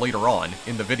do that later on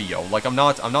in the video. Like, I'm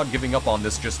not giving up on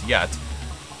this just yet.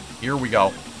 Here we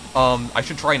go. I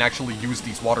should try and actually use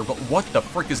these water, but what the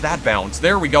frick is that bounce?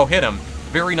 There we go, hit him.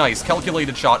 Very nice,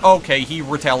 calculated shot. Okay, he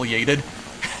retaliated.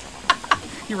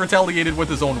 He retaliated with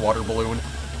his own water balloon.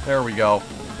 There we go.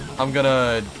 I'm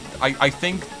gonna... I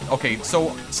think... Okay,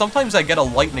 so sometimes I get a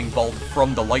lightning bolt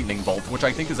from the lightning bolt, which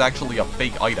I think is actually a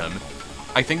fake item.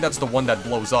 I think that's the one that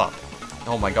blows up.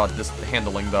 Oh my god, this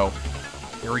handling, though.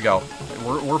 Here we go.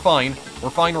 We're fine. We're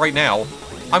fine right now.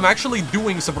 I'm actually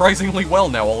doing surprisingly well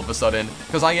now all of a sudden,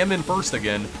 because I am in first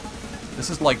again. This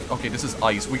is like, okay, this is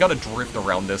ice. We gotta drift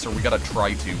around this, or we gotta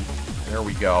try to. There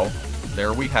we go.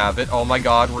 There we have it. Oh my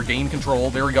god, we're gain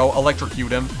control. There we go.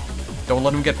 Electrocute him. Don't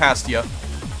let him get past you.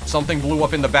 Something blew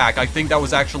up in the back. I think that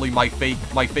was actually my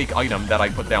fake item that I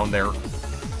put down there.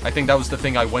 I think that was the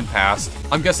thing I went past.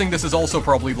 I'm guessing this is also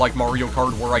probably like Mario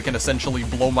Kart, where I can essentially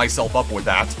blow myself up with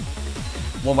that.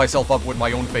 Blow myself up with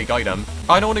my own fake item.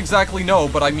 I don't exactly know,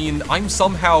 but I mean, I'm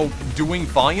somehow doing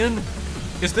fine.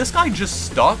 Is this guy just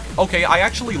stuck? Okay, I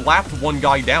actually lapped one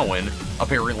guy down,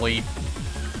 apparently.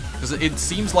 Because it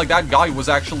seems like that guy was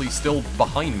actually still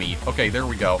behind me. Okay, there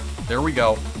we go. There we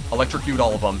go. Electrocute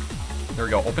all of them. There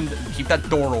we go. Open, keep that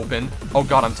door open. Oh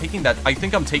god, I'm taking that. I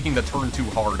think I'm taking the turn too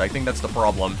hard. I think that's the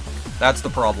problem. That's the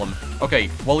problem. Okay,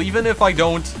 well, even if I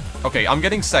don't... Okay, I'm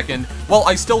getting second. Well,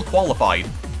 I still qualified.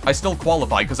 I still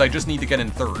qualified because I just need to get in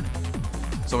third.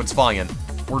 So it's fine.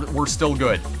 We're still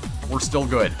good. We're still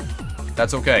good.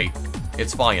 That's okay.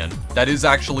 It's fine. That is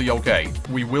actually okay.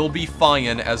 We will be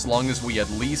fine as long as we at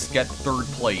least get third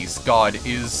place. God,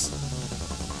 is...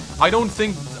 I don't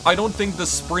think the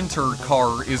Sprinter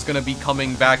car is gonna be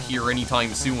coming back here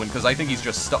anytime soon, because I think he's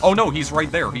just stuck. Oh no, he's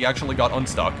right there. He actually got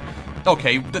unstuck.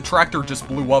 Okay, the tractor just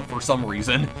blew up for some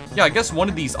reason. Yeah, I guess one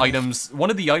of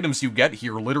the items you get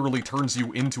here literally turns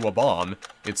you into a bomb,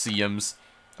 it seems.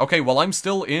 Okay, well, I'm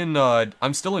still in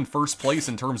first place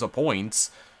in terms of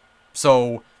points.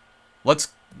 So,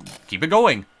 let's keep it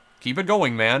going. Keep it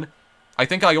going, man. I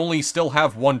think I only still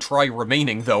have one try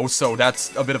remaining, though, so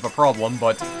that's a bit of a problem,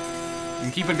 but you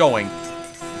can keep it going.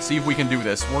 see if we can do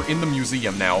this. We're in the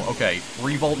museum now. Okay,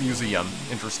 Revolt Museum.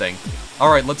 Interesting.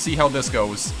 Alright, let's see how this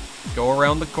goes. Go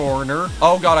around the corner.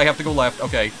 Oh god, I have to go left.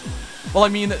 Okay. Well, I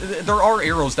mean, there are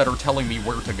arrows that are telling me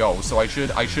where to go, so I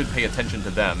should pay attention to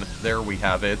them. There we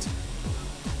have it.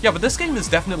 Yeah, but this game is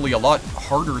definitely a lot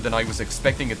harder than I was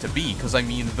expecting it to be, because, I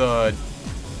mean, the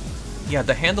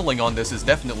handling on this is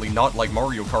definitely not like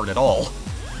Mario Kart at all.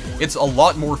 It's a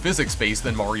lot more physics-based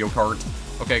than Mario Kart.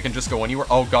 Okay, I can just go anywhere.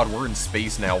 Oh god, we're in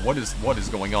space now. What is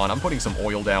going on? I'm putting some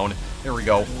oil down. There we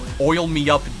go. Oil me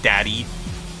up, daddy.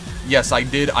 Yes, I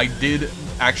did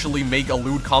actually make a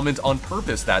lewd comment on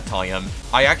purpose that time.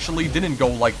 I actually didn't go,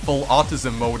 like, full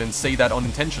autism mode and say that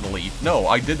unintentionally. No,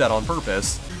 I did that on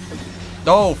purpose.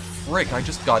 Oh, frick, I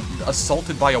just got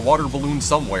assaulted by a water balloon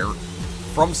somewhere.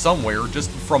 From somewhere,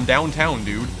 just from downtown,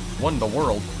 dude. What in the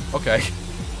world? Okay.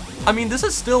 I mean, this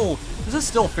is still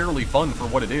fairly fun for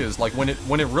what it is. Like, when it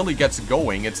really gets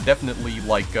going, it's definitely,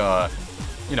 like,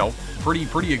 you know,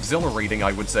 pretty exhilarating,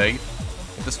 I would say.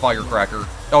 This firecracker.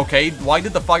 Okay, why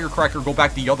did the firecracker go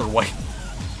back the other way?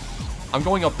 I'm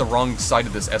going up the wrong side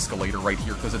of this escalator right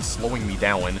here because it's slowing me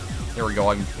down. There we go,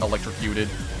 I'm electrocuted.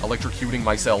 Electrocuting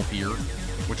myself here,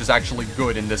 which is actually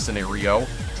good in this scenario.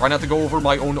 Try not to go over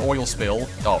my own oil spill.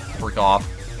 Oh, frick off.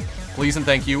 Please and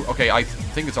thank you. Okay, I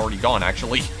think it's already gone,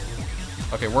 actually.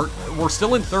 Okay, we're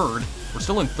still in third. We're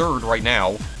still in third right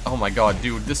now. Oh my god,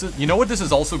 dude, this is... You know what this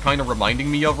is also kind of reminding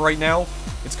me of right now?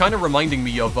 It's kind of reminding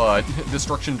me of,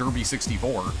 Destruction Derby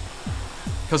 64.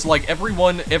 Because, like,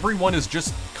 everyone is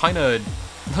just kind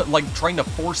of, like, trying to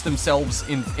force themselves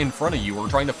in front of you, or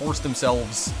trying to force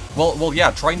themselves... Well,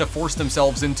 yeah, trying to force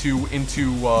themselves into,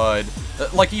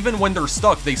 like, even when they're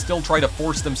stuck, they still try to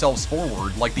force themselves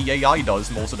forward, like the AI does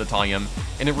most of the time,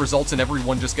 and it results in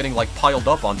everyone just getting, like, piled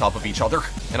up on top of each other.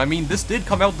 And I mean, this did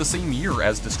come out the same year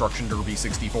as Destruction Derby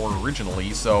 64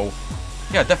 originally, so...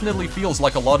 Yeah, it definitely feels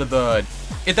like a lot of the...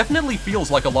 It definitely feels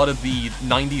like a lot of the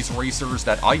 90s racers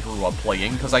that I grew up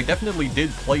playing, because I definitely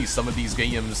did play some of these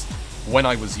games when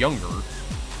I was younger.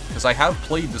 Because I have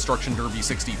played Destruction Derby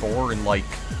 64 and, like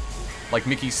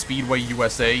Mickey's Speedway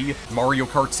USA, Mario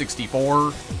Kart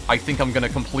 64. I think I'm gonna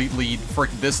completely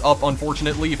frick this up,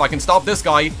 unfortunately. If I can stop this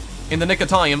guy in the nick of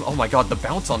time... Oh my god, the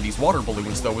bounce on these water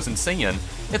balloons, though, is insane.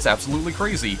 It's absolutely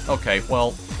crazy. Okay,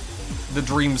 well, the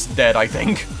dream's dead, I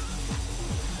think.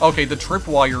 Okay, the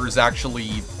tripwire is actually,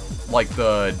 like,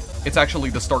 it's actually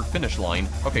the start-finish line.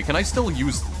 Okay, can I still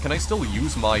use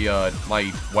my,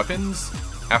 my weapons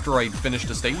after I finish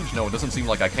the stage? No, it doesn't seem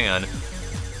like I can.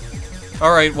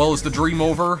 Alright, well, is the dream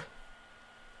over?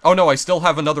 Oh no, I still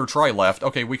have another try left.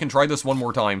 Okay, we can try this one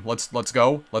more time. Let's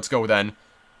go. Let's go, then.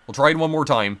 We'll try it one more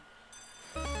time.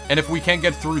 And if we can't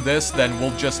get through this, then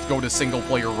we'll just go to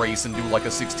single-player race and do, like, a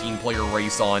 16-player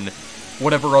race on...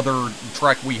 whatever other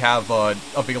track we have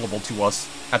available to us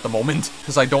at the moment,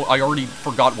 because I already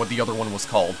forgot what the other one was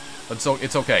called. But so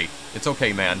it's okay. It's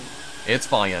okay, man. It's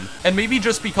fine. And maybe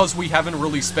just because we haven't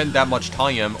really spent that much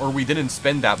time, or we didn't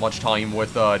spend that much time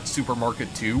with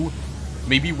Supermarket 2,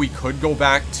 maybe we could go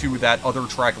back to that other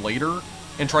track later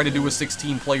and try to do a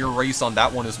 16-player race on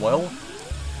that one as well.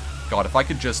 God, if I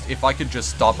could just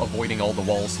stop avoiding all the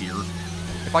walls here.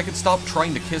 If I could stop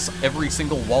trying to kiss every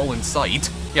single wall in sight.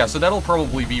 Yeah, so that'll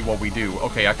probably be what we do.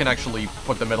 Okay, I can actually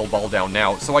put the metal ball down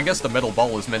now. So I guess the metal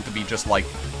ball is meant to be just like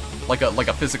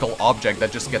a physical object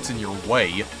that just gets in your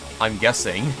way, I'm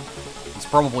guessing. It's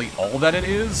probably all that it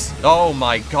is. Oh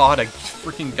my god, I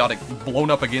freaking got it blown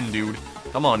up again, dude.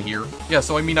 Come on here. Yeah,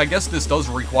 so I mean, I guess this does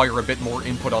require a bit more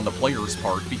input on the player's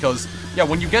part, because, yeah,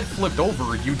 when you get flipped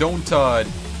over, you don't,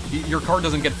 your car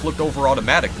doesn't get flipped over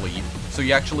automatically. So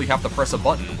you actually have to press a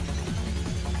button.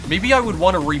 Maybe I would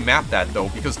want to remap that, though,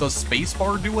 because does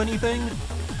spacebar do anything?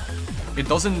 It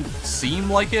doesn't seem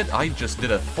like it. I just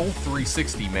did a full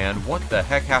 360, man. What the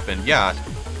heck happened? Yeah,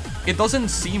 it doesn't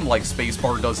seem like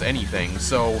spacebar does anything,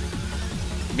 so...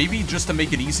 Maybe just to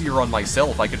make it easier on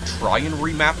myself, I could try and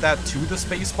remap that to the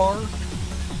spacebar?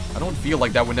 I don't feel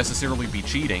like that would necessarily be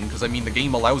cheating, because, I mean, the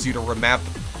game allows you to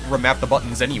remap the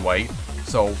buttons anyway.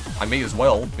 So, I may as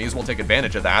well take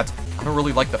advantage of that. I don't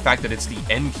really like the fact that it's the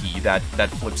N key that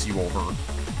flips you over.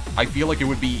 I feel like it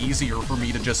would be easier for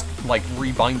me to just, like,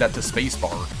 rebind that to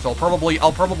spacebar. So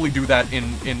I'll probably do that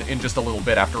in just a little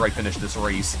bit after I finish this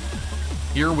race.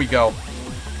 Here we go.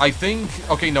 I think,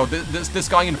 okay, no, this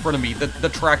guy in front of me, the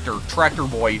tractor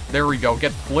boy, there we go,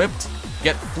 get flipped,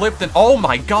 and oh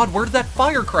my god, where did that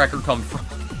firecracker come from?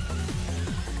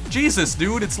 Jesus,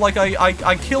 dude, it's like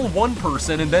I kill one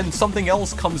person and then something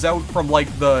else comes out from, like,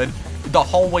 the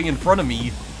hallway in front of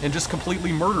me and just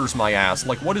completely murders my ass.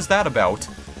 Like, what is that about?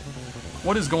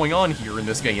 What is going on here in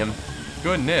this game?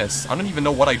 goodness. I don't even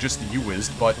know what I just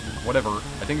used, but whatever.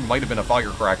 I think it might have been a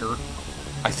firecracker.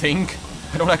 I think.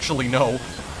 I don't actually know.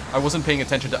 I wasn't paying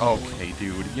attention to... Okay,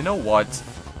 dude. You know what?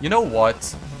 You know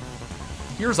what?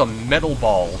 Here's a metal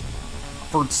ball.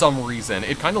 For some reason.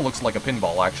 It kind of looks like a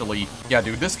pinball, actually. Yeah,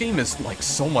 dude, this game is, like,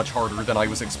 so much harder than I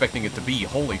was expecting it to be.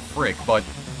 Holy frick, but...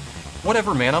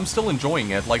 Whatever, man, I'm still enjoying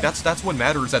it. Like, that's what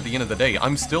matters at the end of the day.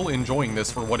 I'm still enjoying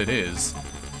this for what it is.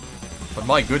 But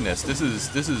my goodness, this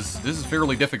is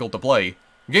fairly difficult to play.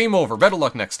 Game over. Better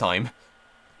luck next time.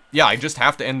 Yeah, I just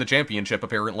have to end the championship,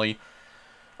 apparently.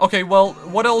 Okay, well,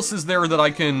 what else is there that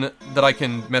I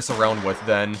can mess around with,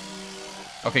 then?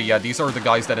 Okay, yeah, these are the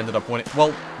guys that ended up winning.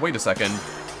 Well, wait a second.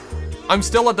 I'm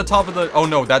still at the top of the... Oh,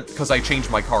 no, because I changed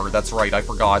my car. That's right, I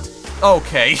forgot.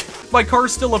 Okay. My car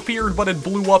still appeared, but it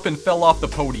blew up and fell off the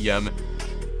podium.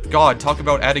 God, talk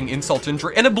about adding insult to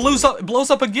injury. And it blows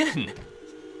up again.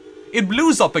 It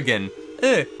blows up again.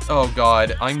 Oh,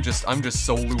 God, I'm just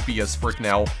so loopy as frick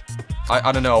now.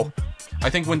 I don't know. I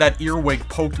think when that earwig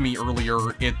poked me earlier,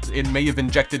 it may have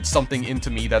injected something into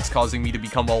me that's causing me to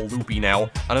become all loopy now.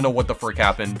 I don't know what the frick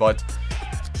happened, but...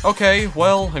 Okay,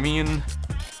 well, I mean...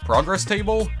 Progress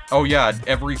table? Oh yeah,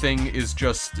 everything is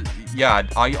just... Yeah,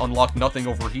 I unlocked nothing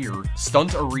over here.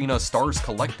 Stunt Arena Stars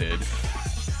Collected.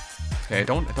 Okay, I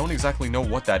don't exactly know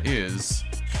what that is.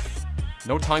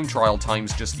 No time trial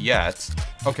times just yet.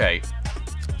 Okay.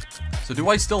 So do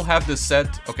I still have this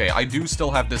set? Okay, I do still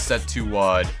have this set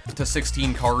to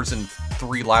 16 cars and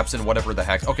 3 laps and whatever the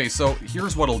heck. Okay, so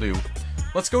here's what I'll do.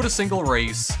 Let's go to single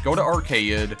race, go to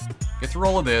arcade, get through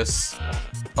all of this.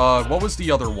 What was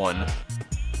the other one?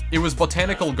 It was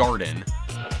Botanical Garden.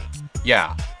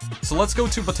 Yeah. So let's go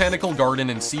to Botanical Garden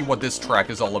and see what this track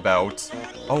is all about.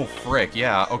 Oh, frick,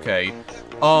 yeah, okay.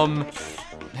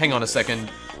 Hang on a second.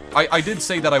 I did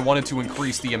say that I wanted to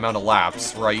increase the amount of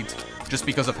laps, right? Just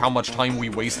because of how much time we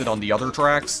wasted on the other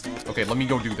tracks. Okay, let me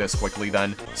go do this quickly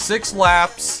then. 6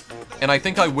 laps, and I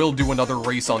think I will do another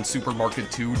race on Supermarket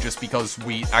 2 just because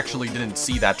we actually didn't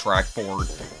see that track for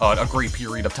a great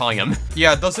period of time.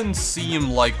 Yeah, it doesn't seem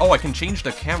like... Oh, I can change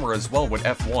the camera as well with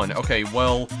F1. Okay,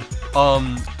 well,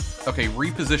 okay,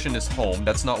 reposition is home.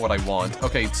 That's not what I want.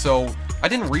 Okay, so I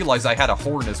didn't realize I had a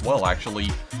horn as well, actually.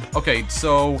 Okay,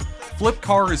 so... Flip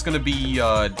car is going to be,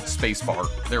 spacebar.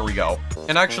 There we go.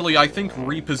 And actually, I think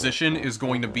reposition is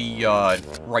going to be,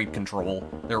 right control.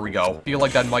 There we go. Feel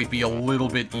like that might be a little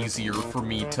bit easier for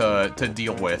me to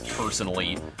deal with,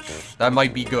 personally. That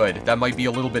might be good. That might be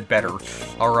a little bit better.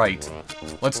 Alright.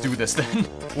 Let's do this, then.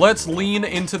 Let's lean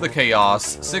into the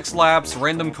chaos. 6 laps,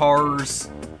 random cars...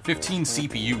 15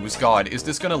 CPUs. God, is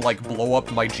this gonna, like, blow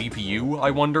up my GPU, I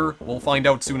wonder? We'll find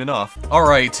out soon enough.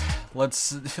 Alright,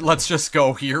 let's just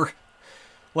go here.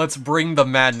 Let's bring the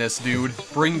madness, dude.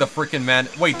 Bring the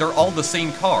frickin' Wait, they're all the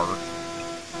same car.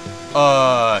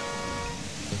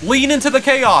 Lean into the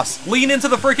chaos! Lean into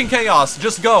the frickin' chaos!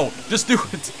 Just go! Just do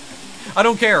it! I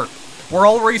don't care. We're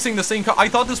all racing the same car. I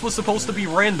thought this was supposed to be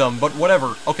random, but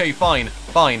whatever. Okay, fine.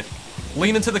 Fine.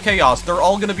 Lean into the chaos. They're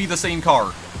all gonna be the same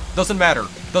car. Doesn't matter.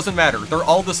 Doesn't matter. They're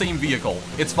all the same vehicle.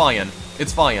 It's fine.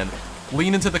 It's fine.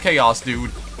 Lean into the chaos,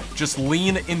 dude. Just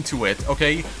lean into it,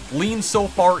 okay? Lean so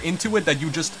far into it that you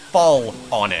just fall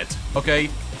on it, okay?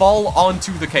 Fall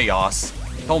onto the chaos.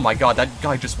 Oh my god, that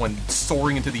guy just went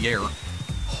soaring into the air.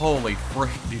 Holy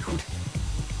frick, dude.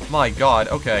 My god,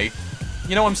 okay.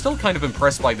 You know, I'm still kind of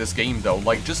impressed by this game, though.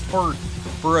 Like, just for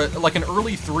like, an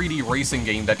early 3D racing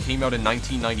game that came out in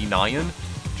 1999,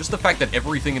 just the fact that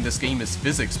everything in this game is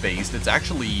physics-based, it's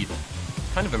actually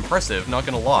kind of impressive, not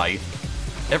gonna lie.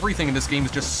 Everything in this game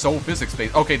is just so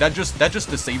physics-based. Okay, that just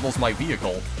disables my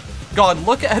vehicle. God,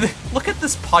 look at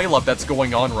this pileup that's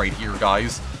going on right here,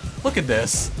 guys. Look at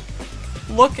this.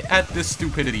 Look at this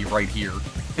stupidity right here.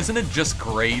 Isn't it just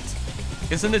great?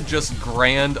 Isn't it just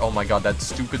grand? Oh my god, that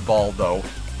stupid ball, though.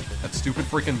 That stupid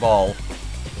freaking ball.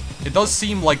 It does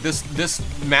seem like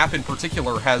this map in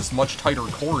particular has much tighter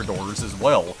corridors as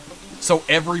well. So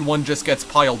everyone just gets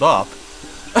piled up.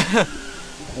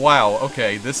 Wow,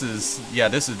 okay, this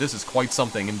is quite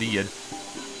something indeed.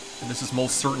 This is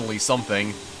most certainly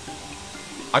something.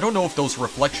 I don't know if those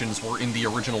reflections were in the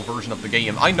original version of the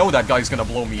game. I know that guy's gonna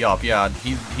blow me up, yeah,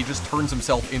 he just turns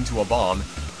himself into a bomb.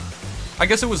 I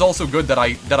guess it was also good that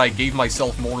I gave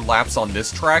myself more laps on this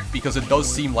track, because it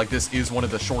does seem like this is one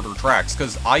of the shorter tracks,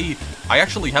 because I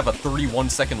actually have a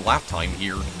 31-second lap time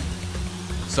here.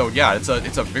 So yeah, it's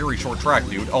a very short track,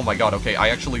 dude. Oh my god, okay, I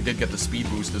actually did get the speed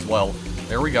boost as well.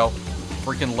 There we go.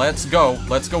 Freaking let's go.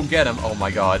 Let's go get him. Oh my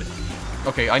god.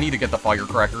 Okay, I need to get the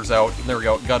firecrackers out. There we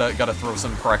go. Gotta throw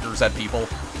some crackers at people.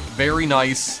 Very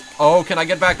nice. Oh, can I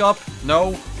get back up?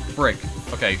 No? Frick.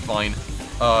 Okay, fine.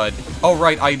 Oh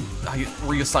right, I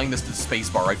reassigned this to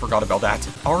spacebar, I forgot about that.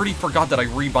 I already forgot that I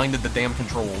rebinded the damn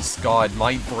controls. God,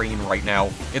 my brain right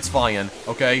now. It's fine,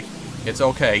 okay? It's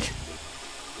okay.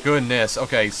 Goodness,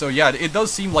 okay, so yeah, it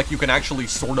does seem like you can actually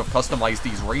sort of customize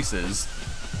these races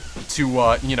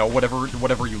to, you know,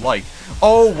 whatever you like.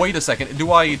 Oh, wait a second,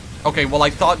 do I... Okay, well, I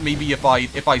thought maybe if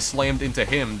I slammed into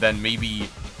him, then maybe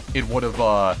it would have,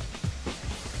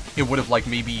 like,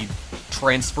 maybe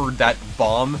transferred that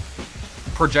bomb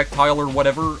projectile or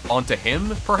whatever onto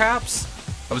him, perhaps?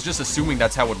 I was just assuming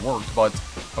that's how it worked, but...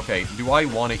 Okay, do I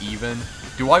want to even?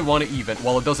 Do I want to even?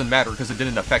 Well, it doesn't matter, because it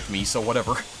didn't affect me, so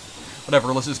whatever.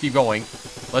 Whatever, let's just keep going.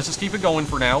 Let's just keep it going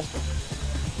for now.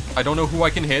 I don't know who I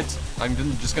can hit. I'm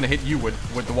just gonna hit you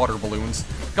with the water balloons.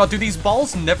 God, do these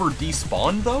balls never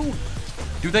despawn, though?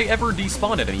 Do they ever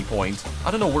despawn at any point?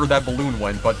 I don't know where that balloon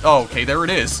went, but... Oh, okay, there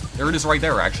it is. There it is right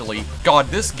there, actually. God,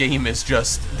 this game is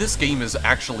just... This game is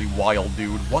actually wild,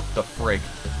 dude. What the frig?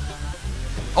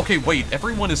 Okay, wait,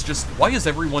 everyone is just... Why is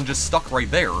everyone just stuck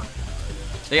right there?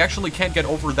 They actually can't get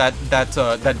over that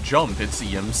jump, it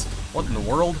seems. What in the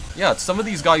world? Yeah, some of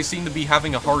these guys seem to be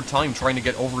having a hard time trying to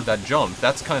get over that jump.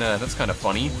 That's kinda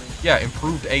funny. Yeah,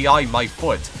 improved AI my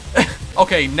foot.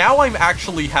 Okay, now I'm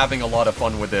actually having a lot of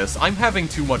fun with this. I'm having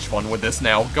too much fun with this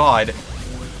now, God.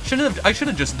 I should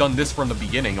have just done this from the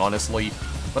beginning, honestly.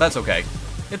 But that's okay.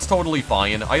 It's totally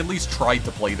fine. I at least tried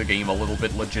to play the game a little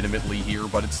bit legitimately here,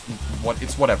 but it's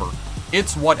whatever.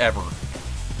 It's whatever.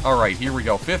 Alright, here we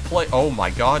go. 5th place. Oh my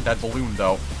god, that balloon,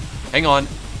 though. Hang on.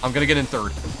 I'm gonna get in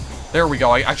 3rd. There we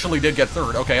go, I actually did get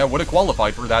 3rd. Okay, I would have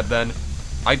qualified for that then.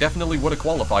 I definitely would have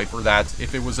qualified for that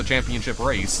if it was a championship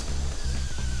race.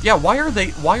 Yeah, why are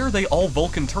they all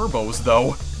Vulcan turbos,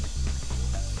 though?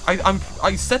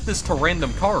 I set this to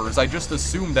random cars, I just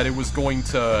assumed that it was going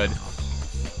to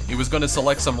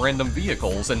select some random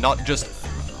vehicles and not just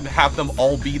have them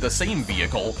all be the same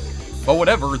vehicle. But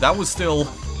whatever, that was still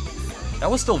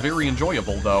very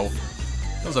enjoyable, though.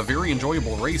 That was a very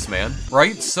enjoyable race, man.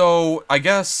 Right, so, I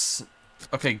guess...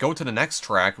 Okay, go to the next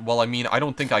track. Well, I mean, I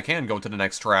don't think I can go to the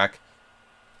next track.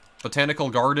 Botanical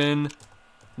Garden...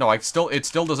 No, it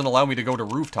still doesn't allow me to go to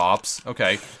rooftops.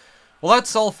 Okay. Well,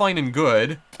 that's all fine and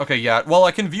good. Okay, yeah, well,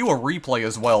 I can view a replay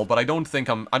as well, but I don't think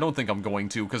I'm going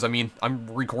to, because, I mean, I'm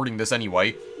recording this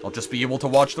anyway. I'll just be able to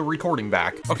watch the recording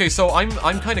back. Okay, so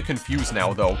I'm kind of confused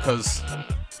now, though, because...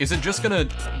 Is it just gonna...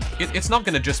 It's not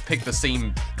gonna just pick the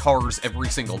same cars every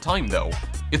single time, though.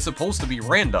 It's supposed to be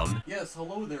random. Yes,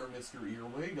 hello there, Mr.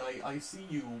 Earwig. I see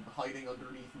you hiding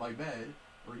underneath my bed.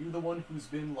 Are you the one who's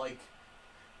been, like,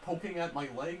 poking at my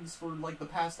legs for, like, the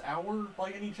past hour, by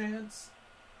any chance?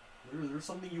 There's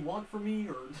something you want from me,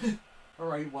 or...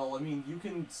 Alright, well, I mean, you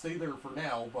can stay there for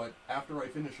now, but after I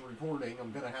finish recording,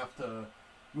 I'm gonna have to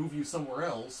move you somewhere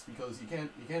else, because you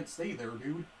can't stay there,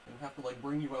 dude. I have to, like,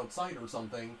 bring you outside or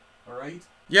something, alright?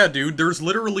 Yeah, dude, there's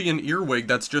literally an earwig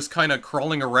that's just kinda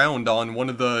crawling around on one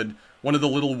of the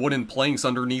little wooden planks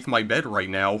underneath my bed right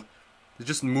now. He's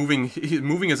just moving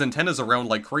his antennas around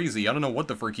like crazy. I don't know what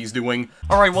the frick he's doing.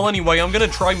 Alright, well anyway, I'm gonna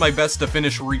try my best to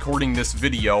finish recording this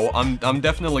video. I'm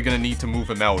definitely gonna need to move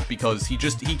him out, because he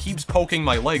keeps poking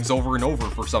my legs over and over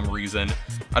for some reason.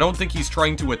 I don't think he's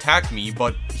trying to attack me,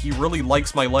 but he really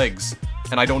likes my legs.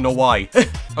 And I don't know why.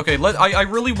 Okay, I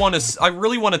really want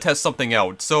to test something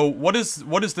out. So, what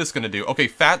is this gonna do? Okay,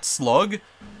 Fat Slug?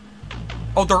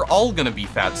 Oh, they're all gonna be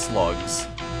Fat Slugs.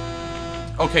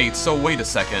 Okay, so wait a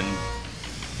second.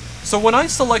 So when I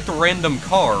select a random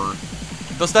car,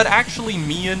 does that actually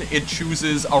mean it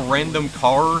chooses a random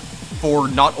car for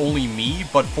not only me,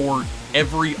 but for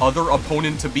every other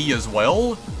opponent to be as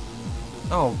well?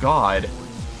 Oh god.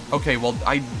 Okay, well,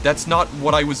 that's not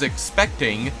what I was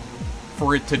expecting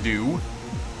for it to do,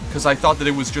 because I thought that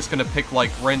it was just gonna pick,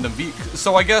 like, random vehicles.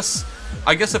 So I guess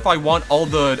if I want all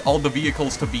the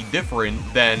vehicles to be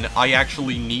different, then I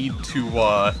actually need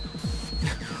to,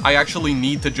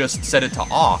 just set it to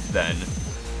off, then.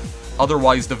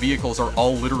 Otherwise, the vehicles are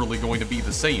all literally going to be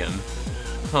the same.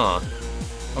 Huh.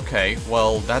 Okay,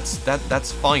 well, that's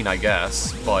fine, I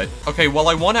guess, but... Okay, well,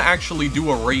 I want to actually do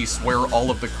a race where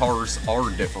all of the cars are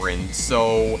different,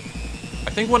 so... I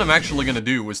think what I'm actually going to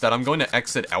do is that I'm going to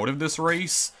exit out of this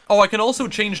race. Oh, I can also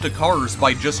change the cars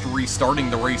by just restarting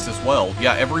the race as well.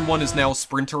 Yeah, everyone is now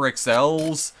Sprinter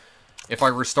XLs. If I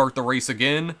restart the race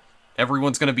again,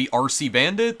 everyone's going to be RC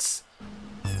Bandits.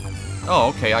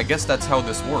 Oh, okay, I guess that's how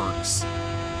this works.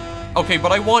 Okay,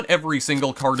 but I want every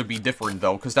single car to be different,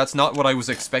 though, because that's not what I was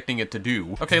expecting it to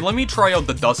do. Okay, let me try out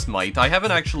the Dust Mite. I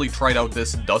haven't actually tried out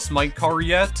this Dust Mite car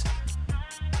yet.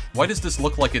 Why does this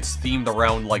look like it's themed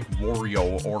around, like,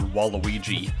 Wario or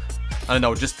Waluigi? I don't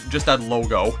know, just that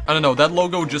logo. I don't know, that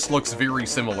logo just looks very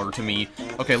similar to me.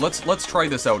 Okay, let's try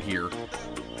this out here.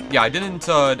 Yeah, I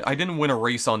didn't win a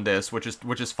race on this, which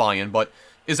is fine, but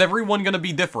is everyone gonna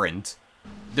be different?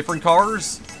 Different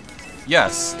cars?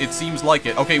 Yes, it seems like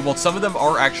it. Okay, well, some of them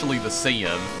are actually the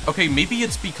same. Okay, maybe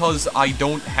it's because I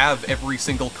don't have every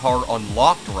single car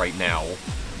unlocked right now.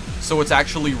 So it's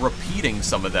actually repeating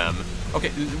some of them. Okay,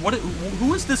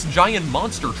 who is this giant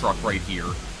monster truck right here?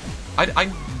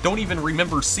 I don't even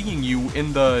remember seeing you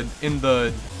in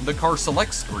the car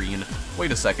select screen.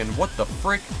 Wait a second, what the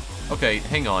frick? Okay,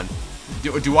 hang on.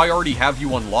 Do I already have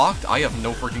you unlocked? I have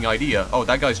no freaking idea. Oh,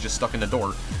 that guy's just stuck in the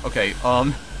door. Okay,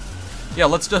 yeah,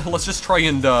 let's just try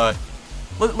and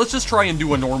let's just try and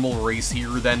do a normal race here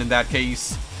then in that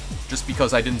case. Just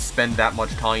because I didn't spend that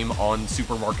much time on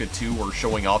Supermarket 2 or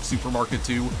showing off Supermarket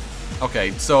 2.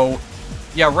 Okay, so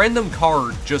yeah, random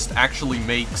car just actually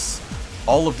makes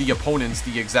all of the opponents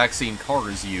the exact same car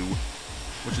as you,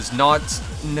 which is not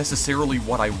necessarily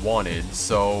what I wanted,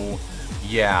 so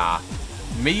yeah.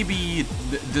 Maybe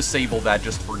disable that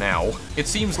just for now. It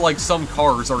seems like some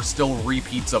cars are still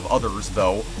repeats of others,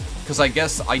 though, because I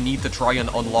guess I need to try and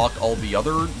unlock all the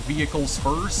other vehicles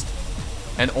first,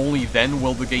 and only then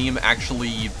will the game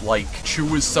actually, like,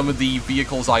 choose some of the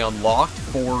vehicles I unlocked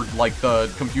for, like,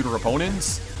 the computer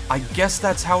opponents? I guess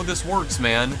that's how this works,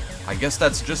 man. I guess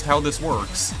that's just how this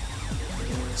works.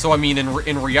 So, I mean,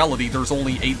 in reality, there's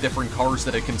only 8 different cars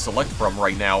that it can select from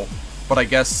right now. But I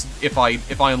guess if I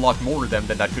unlock more of them,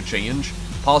 then that could change.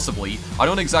 Possibly. I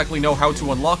don't exactly know how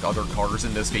to unlock other cars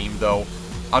in this game, though.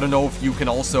 I don't know if you can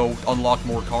also unlock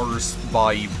more cars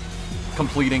by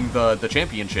completing the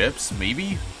championships.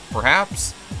 Maybe?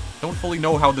 Perhaps? Don't fully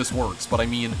know how this works, but I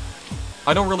mean,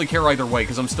 I don't really care either way,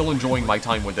 because I'm still enjoying my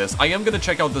time with this. I am going to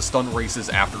check out the stunt races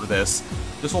after this.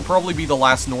 This will probably be the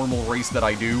last normal race that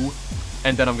I do.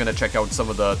 And then I'm going to check out some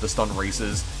of the stunt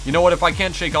races. You know what, if I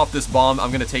can't shake off this bomb, I'm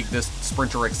going to take this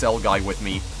Sprinter XL guy with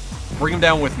me. Bring him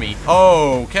down with me.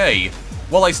 Okay.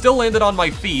 Well, I still landed on my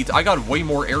feet. I got way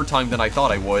more airtime than I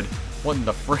thought I would. What in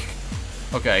the frick?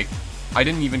 Okay. I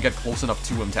didn't even get close enough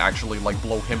to him to actually, like,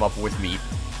 blow him up with me.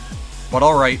 But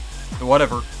alright.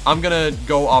 Whatever. I'm going to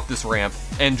go off this ramp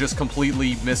and just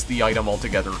completely miss the item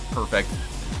altogether. Perfect.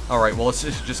 Alright, well, let's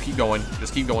just keep going.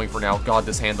 Just keep going for now. God,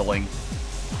 this handling.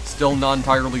 Still not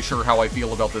entirely sure how I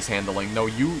feel about this handling. No,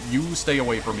 you stay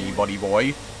away from me, buddy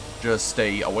boy. Just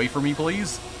stay away from me,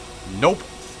 please. Nope.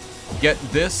 Get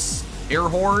this air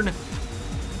horn,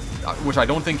 which I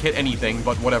don't think hit anything,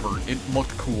 but whatever. It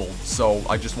looked cool, so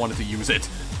I just wanted to use it.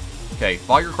 Okay,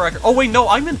 firecracker. Oh, wait, no,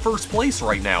 I'm in first place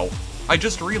right now. I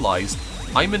just realized.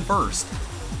 I'm in first.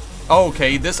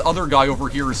 Okay, this other guy over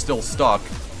here is still stuck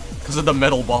because of the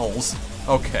metal balls.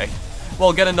 Okay.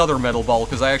 Well, get another metal ball,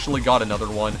 because I actually got another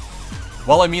one.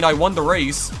 Well, I mean, I won the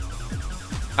race.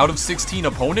 Out of 16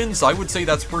 opponents, I would say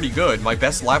that's pretty good. My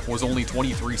best lap was only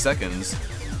 23 seconds.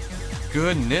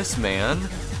 Goodness, man.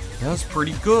 That was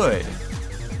pretty good.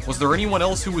 Was there anyone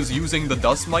else who was using the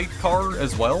Dust Mite car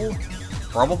as well?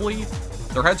 Probably.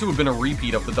 There had to have been a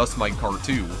repeat of the Dust Mite car,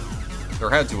 too. There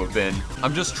had to have been.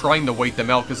 I'm just trying to wait them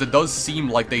out, because it does seem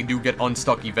like they do get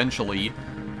unstuck eventually.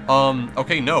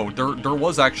 Okay, no, there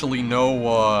was actually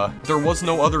no, there was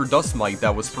no other Dust Mite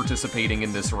that was participating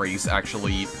in this race,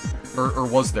 actually. Or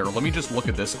was there? Let me just look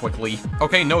at this quickly.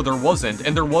 Okay, no, there wasn't,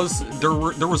 and there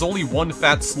was only one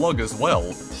Fat Slug as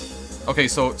well. Okay,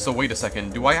 so wait a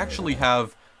second, do I actually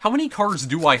have... How many cars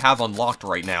do I have unlocked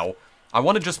right now? I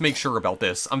want to just make sure about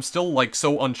this. I'm still, like,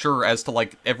 so unsure as to,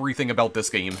 like, everything about this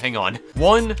game. Hang on.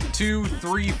 1, 2,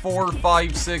 3, 4,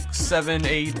 5, 6, 7,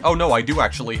 8... Oh, no, I do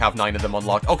actually have 9 of them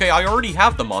unlocked. Okay, I already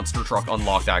have the monster truck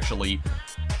unlocked, actually.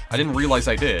 I didn't realize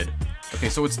I did. Okay,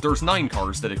 so there's 9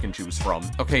 cars that it can choose from.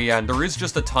 Okay, yeah, and there is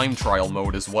just a time trial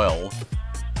mode as well.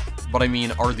 But, I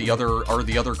mean, are the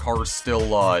other cars still,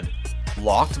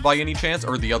 locked by any chance?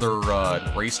 Or the other,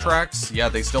 racetracks? Yeah,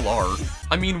 they still are.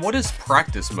 I mean, what is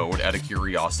practice mode, out of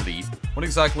curiosity? What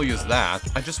exactly is that?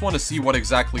 I just want to see what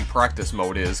exactly practice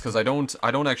mode is, because I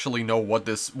don't actually know what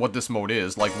this mode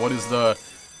is. Like, what is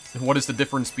the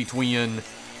difference between...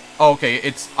 Oh,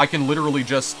 okay, I can literally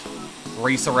just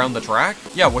race around the track?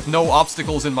 Yeah, with no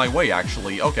obstacles in my way,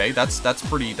 actually. Okay, that's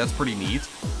pretty neat.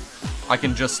 I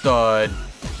can just,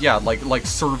 yeah, like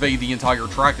survey the entire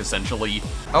track, essentially.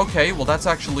 Okay, well, that's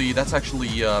actually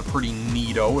pretty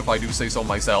neato, if I do say so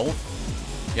myself.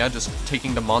 Yeah, just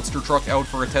taking the monster truck out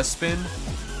for a test spin.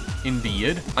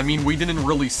 Indeed. I mean, we didn't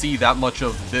really see that much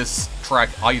of this track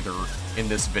either in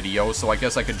this video, so I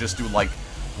guess I could just do, like,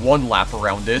 1 lap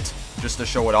around it, just to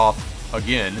show it off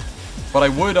again. But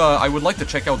I would like to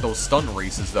check out those stun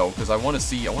races though, because I want to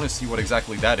see what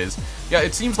exactly that is. Yeah,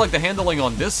 it seems like the handling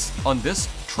on this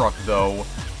truck though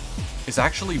is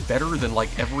actually better than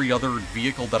like every other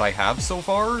vehicle that I have so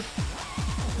far.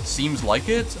 Seems like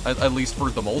it, at least for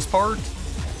the most part.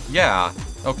 Yeah,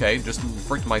 okay, just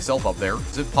fricked myself up there.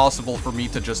 Is it possible for me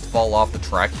to just fall off the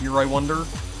track here, I wonder?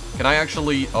 Can I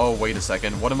actually... Oh, wait a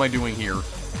second, what am I doing here?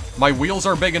 My wheels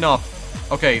are big enough.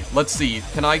 Okay, let's see.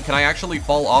 Can I actually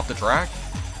fall off the track?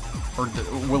 Or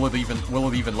will it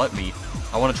even let me?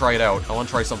 I want to try it out. I want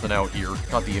to try something out here.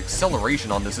 God, the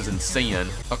acceleration on this is insane.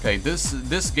 Okay,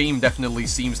 this game definitely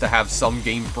seems to have some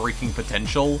game-breaking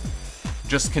potential,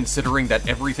 just considering that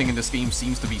everything in this game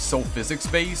seems to be so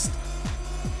physics-based.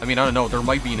 I mean, I don't know, there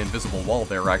might be an invisible wall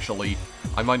there, actually.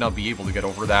 I might not be able to get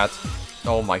over that.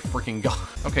 Oh my freaking god.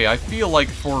 Okay, I feel like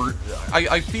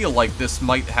I feel like this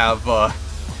might have,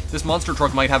 this monster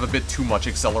truck might have a bit too much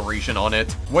acceleration on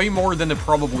it. Way more than it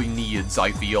probably needs,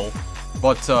 I feel.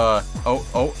 But,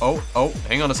 oh,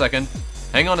 hang on a second.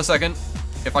 Hang on a second.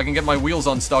 If I can get my wheels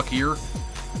unstuck here.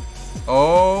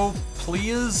 Oh,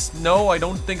 please? No, I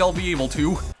don't think I'll be able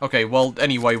to. Okay, well,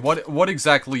 anyway, what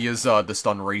exactly is, the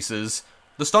stun races?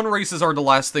 The stun races are the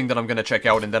last thing that I'm gonna check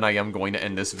out, and then I am going to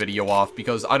end this video off,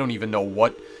 because I don't even know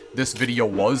what this video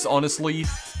was, honestly,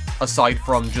 aside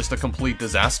from just a complete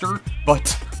disaster,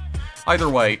 but either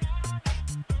way.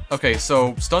 Okay,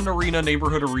 so, Stun Arena,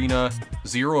 Neighborhood Arena,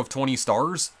 0 of 20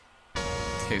 stars?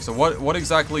 Okay, so what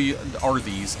exactly are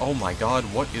these? Oh my god,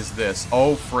 what is this?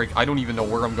 Oh frick, I don't even know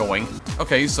where I'm going.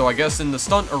 Okay, so I guess in the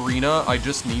Stunt Arena, I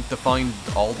just need to find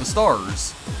all the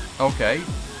stars. Okay.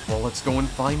 Well, let's go and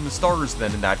find the stars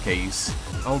then in that case.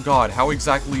 Oh god, how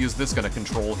exactly is this gonna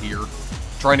control here?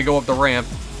 Trying to go up the ramp.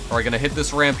 Are I gonna hit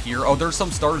this ramp here? Oh, there's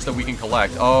some stars that we can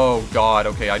collect. Oh god,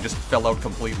 okay, I just fell out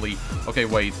completely. Okay,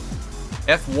 wait.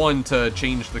 F1 to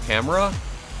change the camera?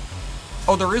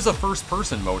 Oh, there is a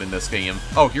first-person mode in this game.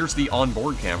 Oh, here's the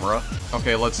onboard camera.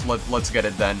 Okay, let's get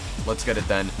it then. Let's get it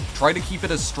then. Try to keep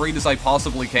it as straight as I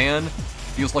possibly can.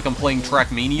 Feels like I'm playing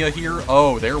Trackmania here.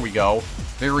 Oh, there we go.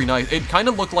 Very nice. It kind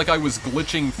of looked like I was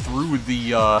glitching through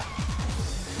the,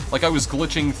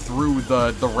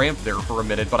 the ramp there for a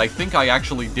minute, but I think I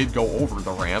actually did go over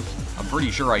the ramp. I'm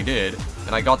pretty sure I did,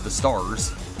 and I got the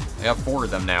stars. I have 4 of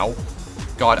them now.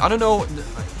 God, I don't know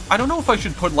if I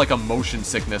should put, like, a motion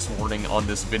sickness warning on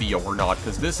this video or not,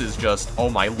 because this is just,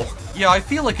 oh my lord. Yeah, I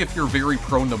feel like if you're very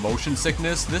prone to motion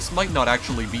sickness, this might not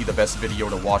actually be the best video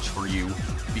to watch for you,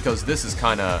 because this is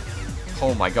kinda,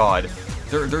 oh my god.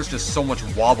 There's just so much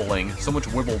wobbling, so much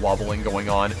wibble wobbling going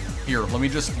on. Here, let me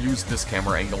just use this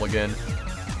camera angle again.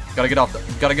 Gotta get up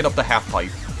the half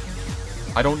pipe.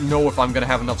 I don't know if I'm gonna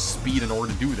have enough speed in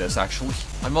order to do this, actually.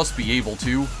 I must be able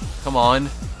to. Come on.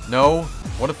 No?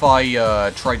 What if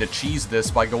I, try to cheese this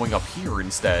by going up here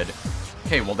instead?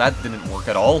 Okay, well that didn't work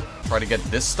at all. Try to get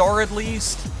this star at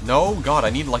least? No? God, I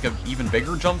need like an even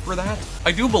bigger jump for that?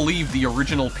 I do believe the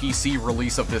original PC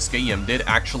release of this game did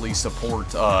actually support,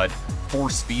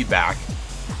 force feedback,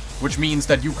 which means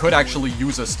that you could actually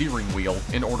use a steering wheel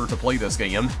in order to play this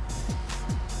game.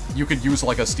 You could use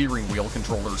like a steering wheel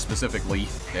controller specifically.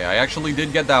 Okay, I actually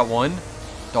did get that one.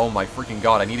 Oh my freaking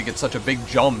god, I need to get such a big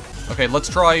jump. Okay, let's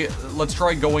try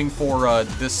going for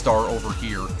this star over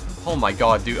here. Oh my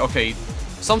god, dude. Okay,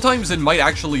 sometimes it might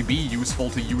actually be useful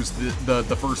to use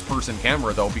the first-person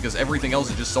camera though, because everything else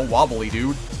is just so wobbly,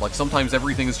 dude. Like sometimes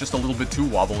everything is just a little bit too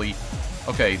wobbly.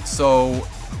 Okay, so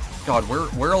god,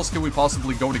 where else can we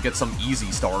possibly go to get some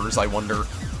easy stars, I wonder?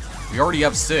 We already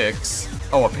have 6.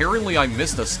 Oh, apparently I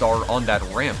missed a star on that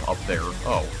ramp up there.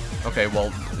 Oh, okay,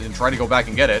 well, then try to go back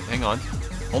and get it. Hang on.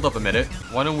 Hold up a minute.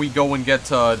 Why don't we go and get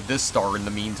this star in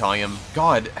the meantime?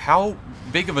 God, how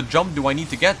big of a jump do I need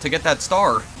to get that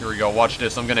star? Here we go, watch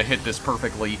this. I'm gonna hit this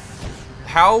perfectly.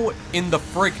 How in the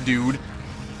frick, dude?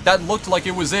 That looked like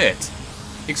it was it.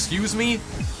 Excuse me?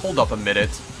 Hold up a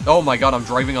minute. Oh my god, I'm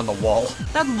driving on the wall.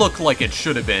 That looked like it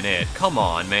should have been it. Come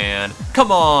on, man.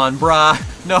 Come on, brah.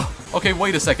 No. Okay,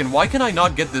 wait a second. Why can I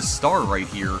not get this star right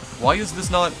here? Why is this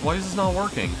not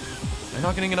working? Am I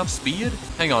not getting enough speed?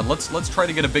 Hang on, let's try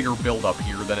to get a bigger build up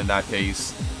here then in that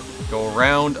case. Go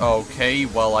around. Okay,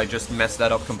 well, I just messed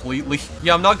that up completely.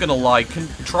 Yeah, I'm not gonna lie.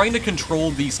 Trying to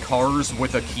control these cars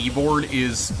with a keyboard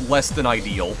is less than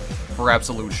ideal, for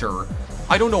absolute sure.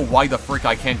 I don't know why the frick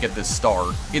I can't get this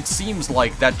star. It seems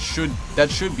like that should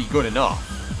be good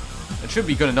enough. It should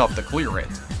be good enough to clear it.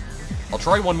 I'll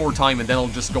try one more time and then I'll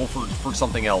just go for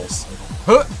something else.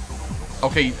 Huh!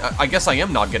 Okay, I guess I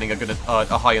am not getting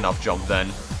a high enough jump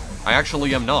then. I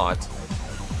actually am not.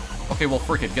 Okay, well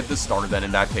frick it, get this star then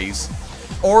in that case.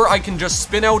 Or I can just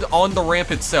spin out on the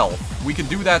ramp itself. We could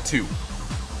do that too.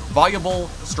 Viable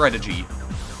strategy.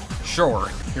 Sure.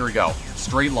 Here we go.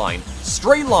 Straight line.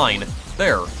 Straight line!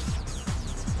 There.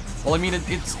 Well, I mean,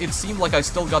 it seemed like I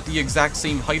still got the exact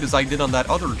same height as I did on that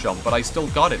other jump, but I still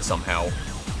got it somehow.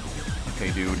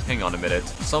 Okay, dude, hang on a minute.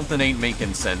 Something ain't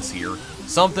making sense here.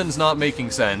 Something's not making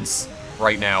sense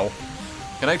right now.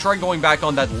 Can I try going back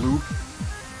on that loop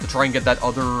to try and get that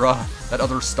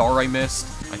other star I missed?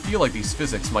 I feel like these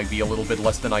physics might be a little bit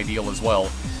less than ideal as well.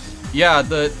 Yeah,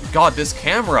 God, this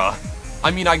camera.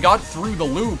 I mean, I got through the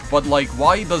loop, but like,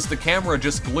 why does the camera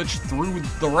just glitch through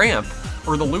the ramp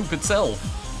or the loop itself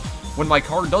when my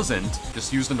car doesn't?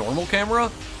 Just use the normal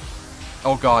camera?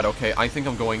 Oh god, okay, I think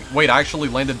I'm going... Wait, I actually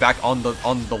landed back on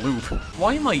the loop.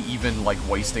 Why am I even, like,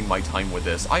 wasting my time with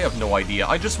this? I have no idea.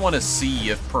 I just want to see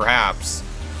if, perhaps,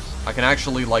 I can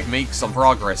actually, like, make some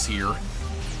progress here.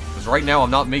 Because right now,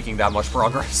 I'm not making that much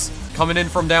progress. Coming in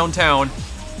from downtown.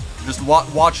 Just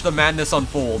watch the madness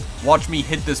unfold. Watch me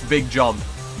hit this big jump.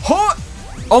 Huh!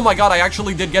 Oh my god, I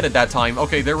actually did get it that time.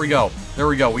 Okay, there we go. There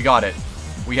we go, we got it.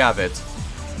 We have it.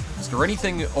 Is there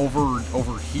anything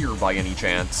over here by any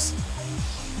chance?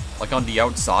 Like on the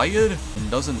outside?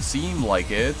 Doesn't seem like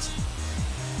it.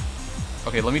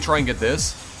 Okay, let me try and get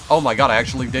this. Oh my god, I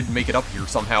actually did make it up here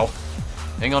somehow.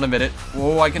 Hang on a minute.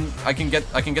 Whoa, I can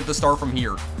get the star from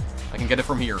here. I can get it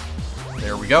from here.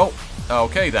 There we go.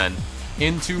 Okay then.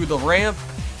 Into the ramp.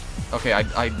 Okay,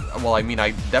 well, I mean,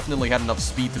 I definitely had enough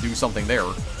speed to do something there.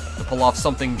 To pull off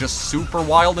something just super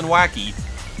wild and wacky.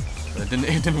 But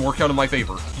it didn't work out in my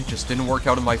favor. It just didn't work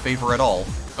out in my favor at all.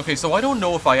 Okay, so I don't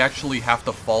know if I actually have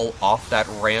to fall off that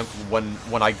ramp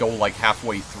when I go, like,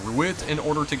 halfway through it in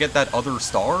order to get that other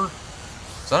star.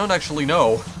 So I don't actually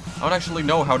know. I don't actually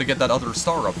know how to get that other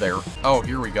star up there. Oh,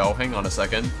 here we go. Hang on a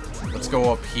second. Let's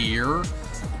go up here.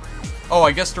 Oh,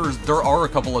 I guess there are a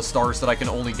couple of stars that I can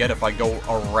only get if I go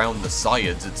around the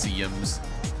sides, it seems.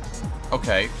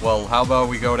 Okay, well, how about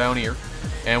we go down here,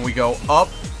 and we go up.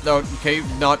 Okay,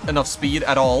 not enough speed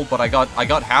at all, but I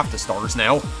got half the stars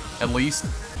now, at least.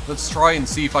 Let's try and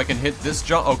see if I can hit this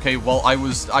jump. Okay, well, I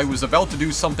was about to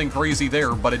do something crazy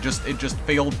there, but it just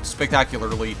failed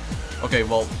spectacularly. Okay,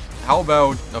 well, how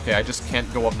about... Okay, I just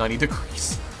can't go up 90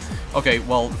 degrees. Okay,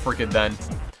 well, frickin' then.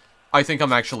 I think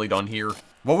I'm actually done here.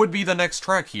 What would be the next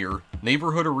track here?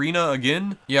 Neighborhood Arena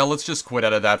again? Yeah, let's just quit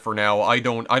out of that for now. I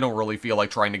don't really feel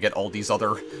like trying to get all those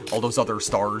other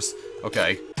stars.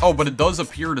 Okay. Oh, but it does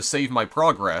appear to save my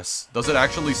progress. Does it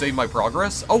actually save my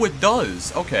progress? Oh, it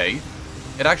does. Okay.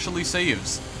 It actually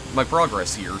saves my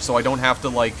progress here, so I don't have to,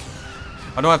 like...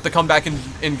 I don't have to come back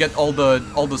and get all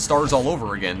the stars all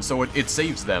over again, so it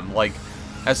saves them. Like,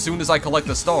 as soon as I collect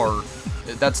the star,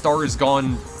 that star is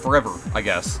gone forever, I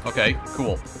guess. Okay,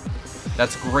 cool.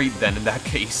 That's great then, in that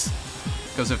case.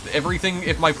 Because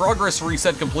if my progress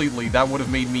reset completely, that would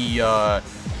have made me,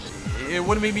 it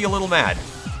would have made me a little mad.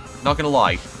 Not gonna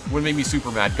lie. Would have made me super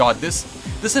mad. God,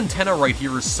 this antenna right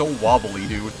here is so wobbly,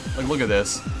 dude. Like, look at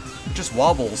this. It just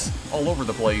wobbles all over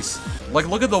the place. Like,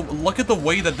 look at the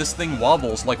way that this thing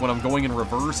wobbles, like when I'm going in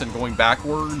reverse and going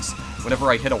backwards, whenever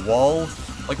I hit a wall.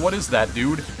 Like, what is that,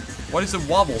 dude? Why does it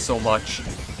wobble so much?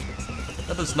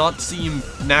 That does not seem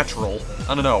natural.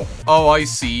 I don't know. Oh, I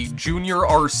see. Junior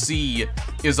RC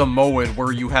is a mode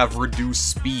where you have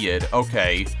reduced speed.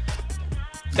 Okay.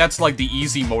 That's like the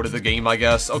easy mode of the game, I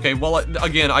guess. Okay, well,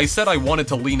 again, I said I wanted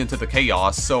to lean into the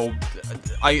chaos, so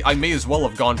I may as well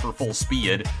have gone for full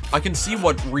speed. I can see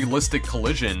what realistic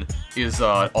collision is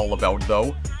all about,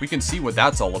 though. We can see what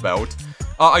that's all about.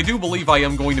 I do believe I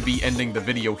am going to be ending the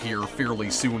video here fairly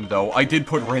soon, though. I did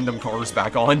put random cars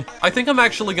back on. I think I'm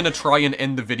actually going to try and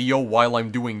end the video while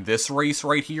I'm doing this race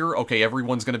right here. Okay,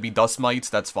 everyone's going to be dust mites.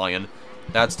 That's fine.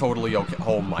 That's totally okay.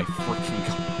 Oh my freaking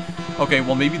god. Okay,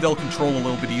 well, maybe they'll control a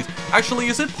little bit easier. Actually,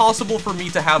 is it possible for me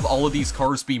to have all of these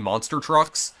cars be monster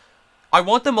trucks? I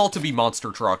want them all to be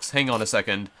monster trucks. Hang on a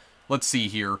second. Let's see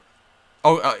here.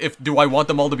 Oh, do I want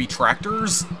them all to be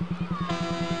tractors?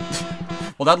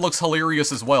 Well, that looks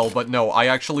hilarious as well, but no, I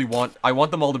want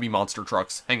them all to be monster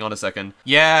trucks. Hang on a second.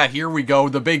 Yeah, here we go,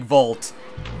 the big Volt.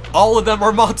 All of them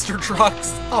are monster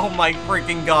trucks. Oh my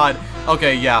freaking god.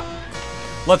 Okay, yeah.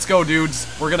 Let's go,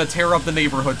 dudes. We're gonna tear up the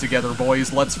neighborhood together,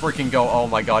 boys. Let's freaking go. Oh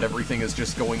my god, everything is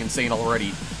just going insane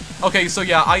already. Okay, so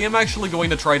yeah, I am actually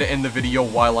going to try to end the video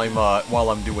while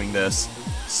I'm doing this.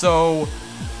 So,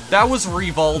 that was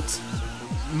Revolt.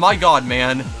 My god,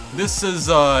 man.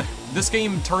 This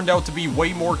game turned out to be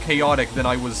way more chaotic than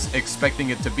I was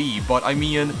expecting it to be, but I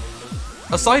mean,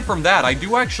 aside from that, I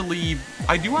do actually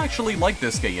like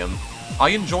this game. I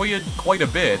enjoy it quite a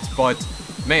bit, but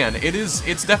man,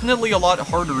 it's definitely a lot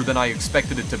harder than I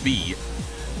expected it to be.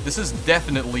 This is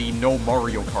definitely no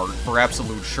Mario Kart, for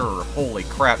absolute sure. Holy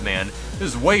crap, man.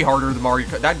 This is way harder than Mario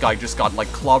Kart. That guy just got, like,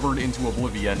 clobbered into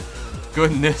oblivion.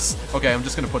 Goodness. Okay, I'm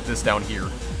just gonna put this down here.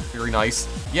 Very nice.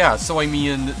 Yeah, so I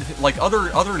mean, like,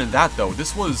 other than that, though,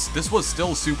 this was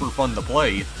still super fun to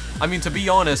play. I mean, to be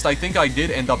honest, I think I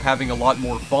did end up having a lot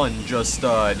more fun just,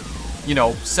 you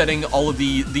know, setting all of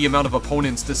the amount of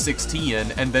opponents to 16,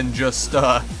 and then just,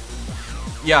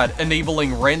 yeah,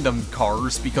 enabling random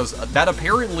cars, because that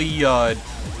apparently,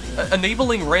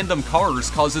 enabling random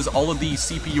cars causes all of the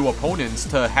CPU opponents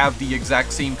to have the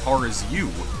exact same car as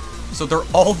you. So they're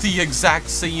all the exact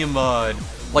same,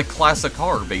 like, class of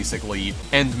car, basically.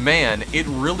 And man, it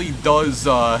really does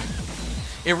add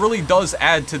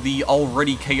to the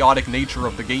already chaotic nature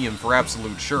of the game, for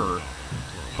absolute sure.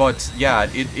 But yeah,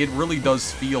 it really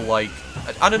does feel like,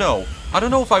 I don't know. I don't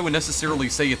know if I would necessarily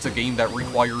say it's a game that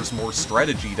requires more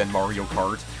strategy than Mario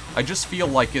Kart. I just feel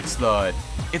like it's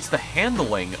the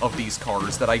handling of these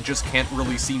cars that I just can't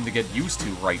really seem to get used to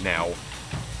right now.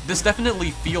 This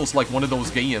definitely feels like one of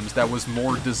those games that was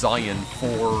more designed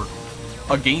for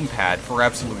a gamepad, for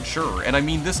absolute sure. And I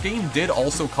mean, this game did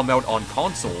also come out on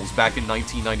consoles back in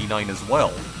 1999 as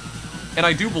well. And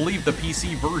I do believe the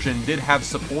PC version did have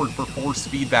support for force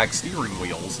feedback steering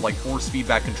wheels, like force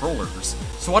feedback controllers.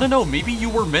 So I don't know, maybe you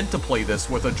were meant to play this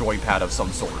with a joypad of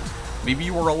some sort. Maybe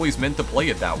you were always meant to play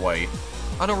it that way.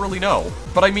 I don't really know.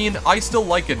 But I mean, I still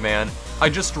like it, man. I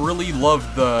just really love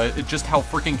just how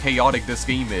freaking chaotic this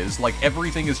game is. Like,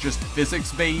 everything is just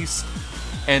physics-based,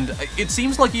 and it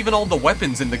seems like even all the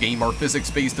weapons in the game are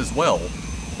physics-based as well.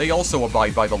 They also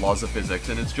abide by the laws of physics,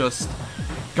 and it's just...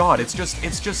 God, it's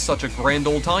just such a grand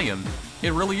old time.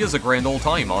 It really is a grand old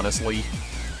time, honestly.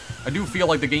 I do feel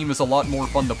like the game is a lot more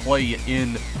fun to play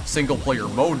in single-player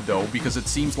mode, though, because it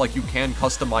seems like you can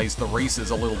customize the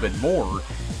races a little bit more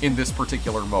in this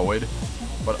particular mode.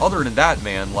 But other than that,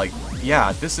 man, like,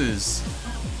 yeah, this is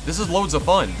loads of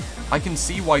fun. I can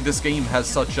see why this game has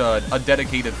such a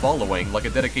dedicated following, like a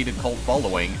dedicated cult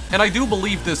following. And I do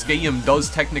believe this game does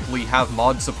technically have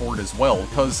mod support as well,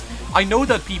 because I know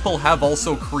that people have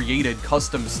also created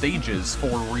custom stages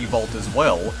for Revolt as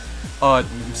well,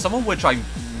 some of which I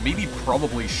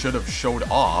probably should have showed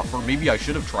off, or maybe I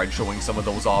should have tried showing some of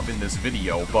those off in this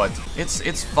video, but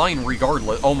it's fine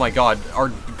regardless. Oh my god, our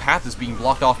path is being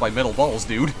blocked off by metal balls,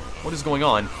 dude. What is going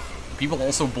on? People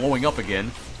also blowing up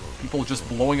again. People just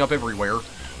blowing up everywhere.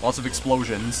 Lots of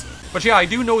explosions. But yeah, I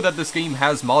do know that this game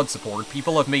has mod support.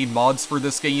 People have made mods for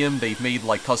this game. They've made,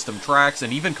 like, custom tracks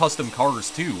and even custom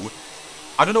cars, too.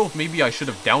 I don't know if maybe I should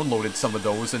have downloaded some of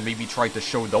those and maybe tried to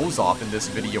show those off in this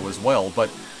video as well,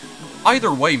 but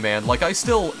either way, man, like, I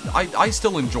still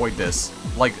enjoyed this.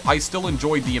 Like, I still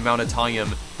enjoyed the amount of time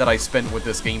that I spent with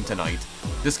this game tonight.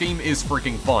 This game is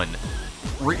freaking fun.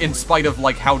 In spite of,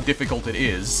 like, how difficult it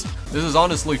is. This is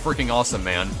honestly freaking awesome,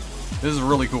 man. This is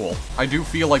really cool. I do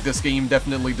feel like this game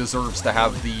definitely deserves to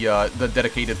have the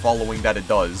dedicated following that it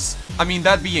does. I mean,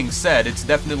 that being said, it's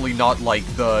definitely not, like,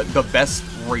 the best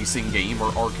racing game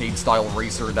or arcade-style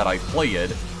racer that I've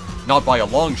played. Not by a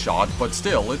long shot, but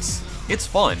still, it's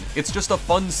fun. It's just a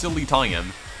fun, silly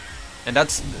time. And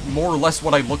that's more or less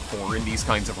what I look for in these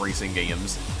kinds of racing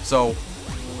games. So,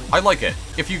 I like it.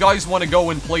 If you guys want to go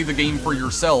and play the game for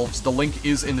yourselves, the link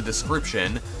is in the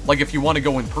description. Like, if you want to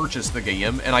go and purchase the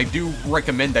game, and I do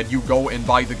recommend that you go and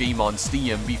buy the game on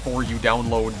Steam before you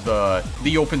download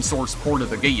the open source port of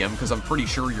the game, because I'm pretty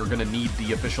sure you're gonna need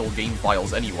the official game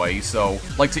files anyway, so,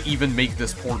 like, to even make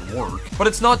this port work. But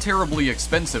it's not terribly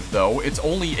expensive, though. It's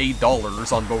only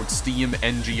 $8 on both Steam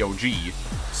and GOG.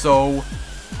 So,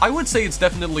 I would say it's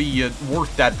definitely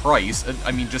worth that price.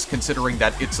 I mean, just considering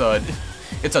that it's a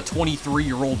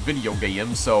 23-year-old video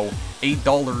game, so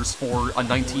 $8 for a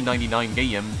 1999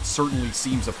 game certainly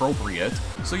seems appropriate.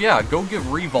 So yeah, go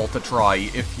give Revolt a try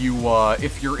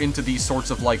if you're into these sorts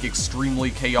of, like,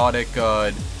 extremely chaotic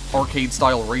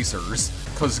arcade-style racers.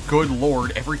 Cause good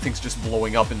lord, everything's just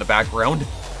blowing up in the background.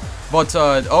 But,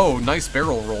 oh, nice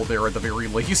barrel roll there at the very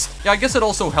least. Yeah, I guess it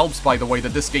also helps, by the way,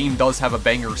 that this game does have a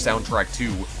banger soundtrack,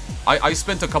 too. I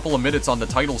spent a couple of minutes on the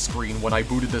title screen when I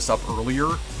booted this up earlier,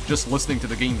 just listening to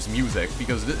the game's music,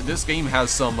 because this game has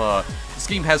some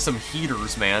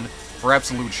heaters, man, for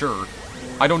absolute sure.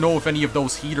 I don't know if any of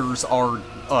those heaters are,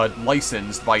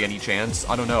 licensed by any chance.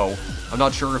 I don't know. I'm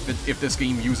not sure if this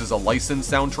game uses a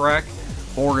licensed soundtrack,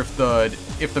 or if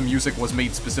the music was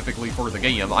made specifically for the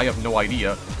game. I have no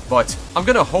idea, but I'm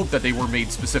gonna hope that they were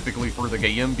made specifically for the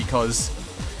game, because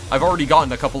I've already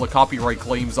gotten a couple of copyright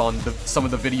claims on some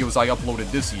of the videos I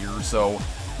uploaded this year, so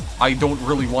I don't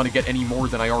really want to get any more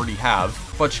than I already have.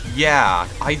 But yeah,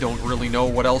 I don't really know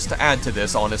what else to add to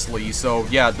this, honestly. So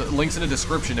yeah, the link's in the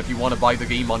description if you want to buy the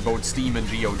game on both Steam and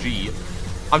GOG.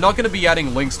 I'm not going to be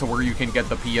adding links to where you can get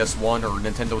the PS1 or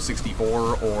Nintendo 64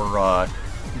 or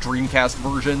Dreamcast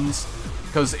versions,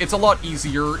 because it's a lot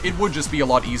easier. It would just be a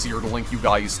lot easier to link you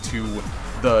guys to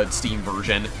the Steam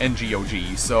version and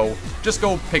GOG, so just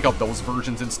go pick up those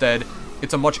versions instead.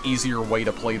 It's a much easier way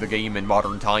to play the game in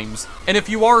modern times. And if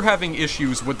you are having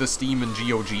issues with the Steam and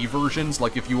GOG versions,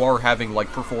 like if you are having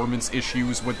like performance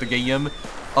issues with the game,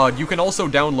 you can also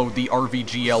download the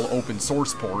RVGL open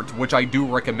source port, which I do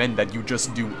recommend that you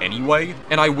just do anyway,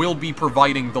 and I will be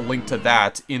providing the link to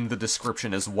that in the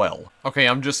description as well. Okay,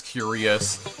 I'm just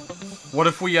curious. What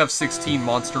if we have 16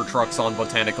 monster trucks on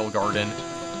Botanical Garden?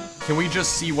 Can we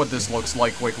just see what this looks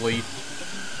like quickly?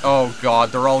 Oh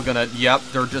god, they're all gonna... Yep,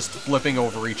 they're just flipping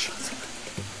over each...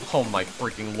 Oh my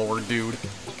freaking lord, dude.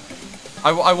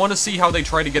 I want to see how they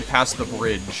try to get past the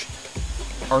bridge.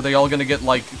 Are they all gonna get,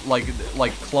 like,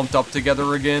 clumped up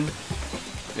together again?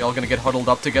 They all gonna get huddled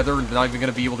up together and not even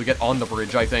gonna be able to get on the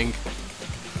bridge, I think.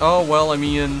 Oh, well, I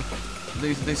mean...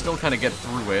 They still kind of get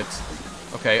through it.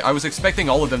 Okay, I was expecting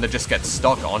all of them to just get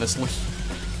stuck, honestly.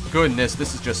 Goodness,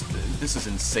 this is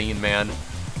insane, man.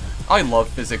 I love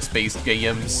physics-based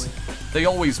games. They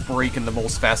always break in the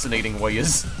most fascinating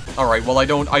ways. Alright, well, I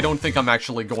don't think I'm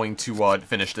actually going to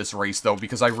finish this race, though,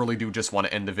 because I really do just want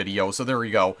to end the video, so there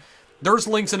we go. There's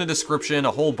links in the description,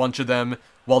 a whole bunch of them.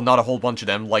 Well, not a whole bunch of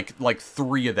them, like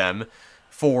 3 of them,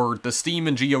 for the Steam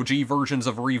and GOG versions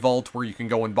of Revolt, where you can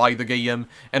go and buy the game,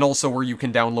 and also where you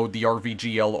can download the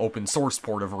RVGL open source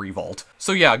port of Revolt.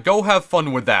 So yeah, go have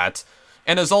fun with that.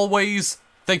 And as always,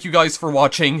 thank you guys for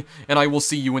watching, and I will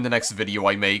see you in the next video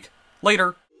I make.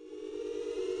 Later!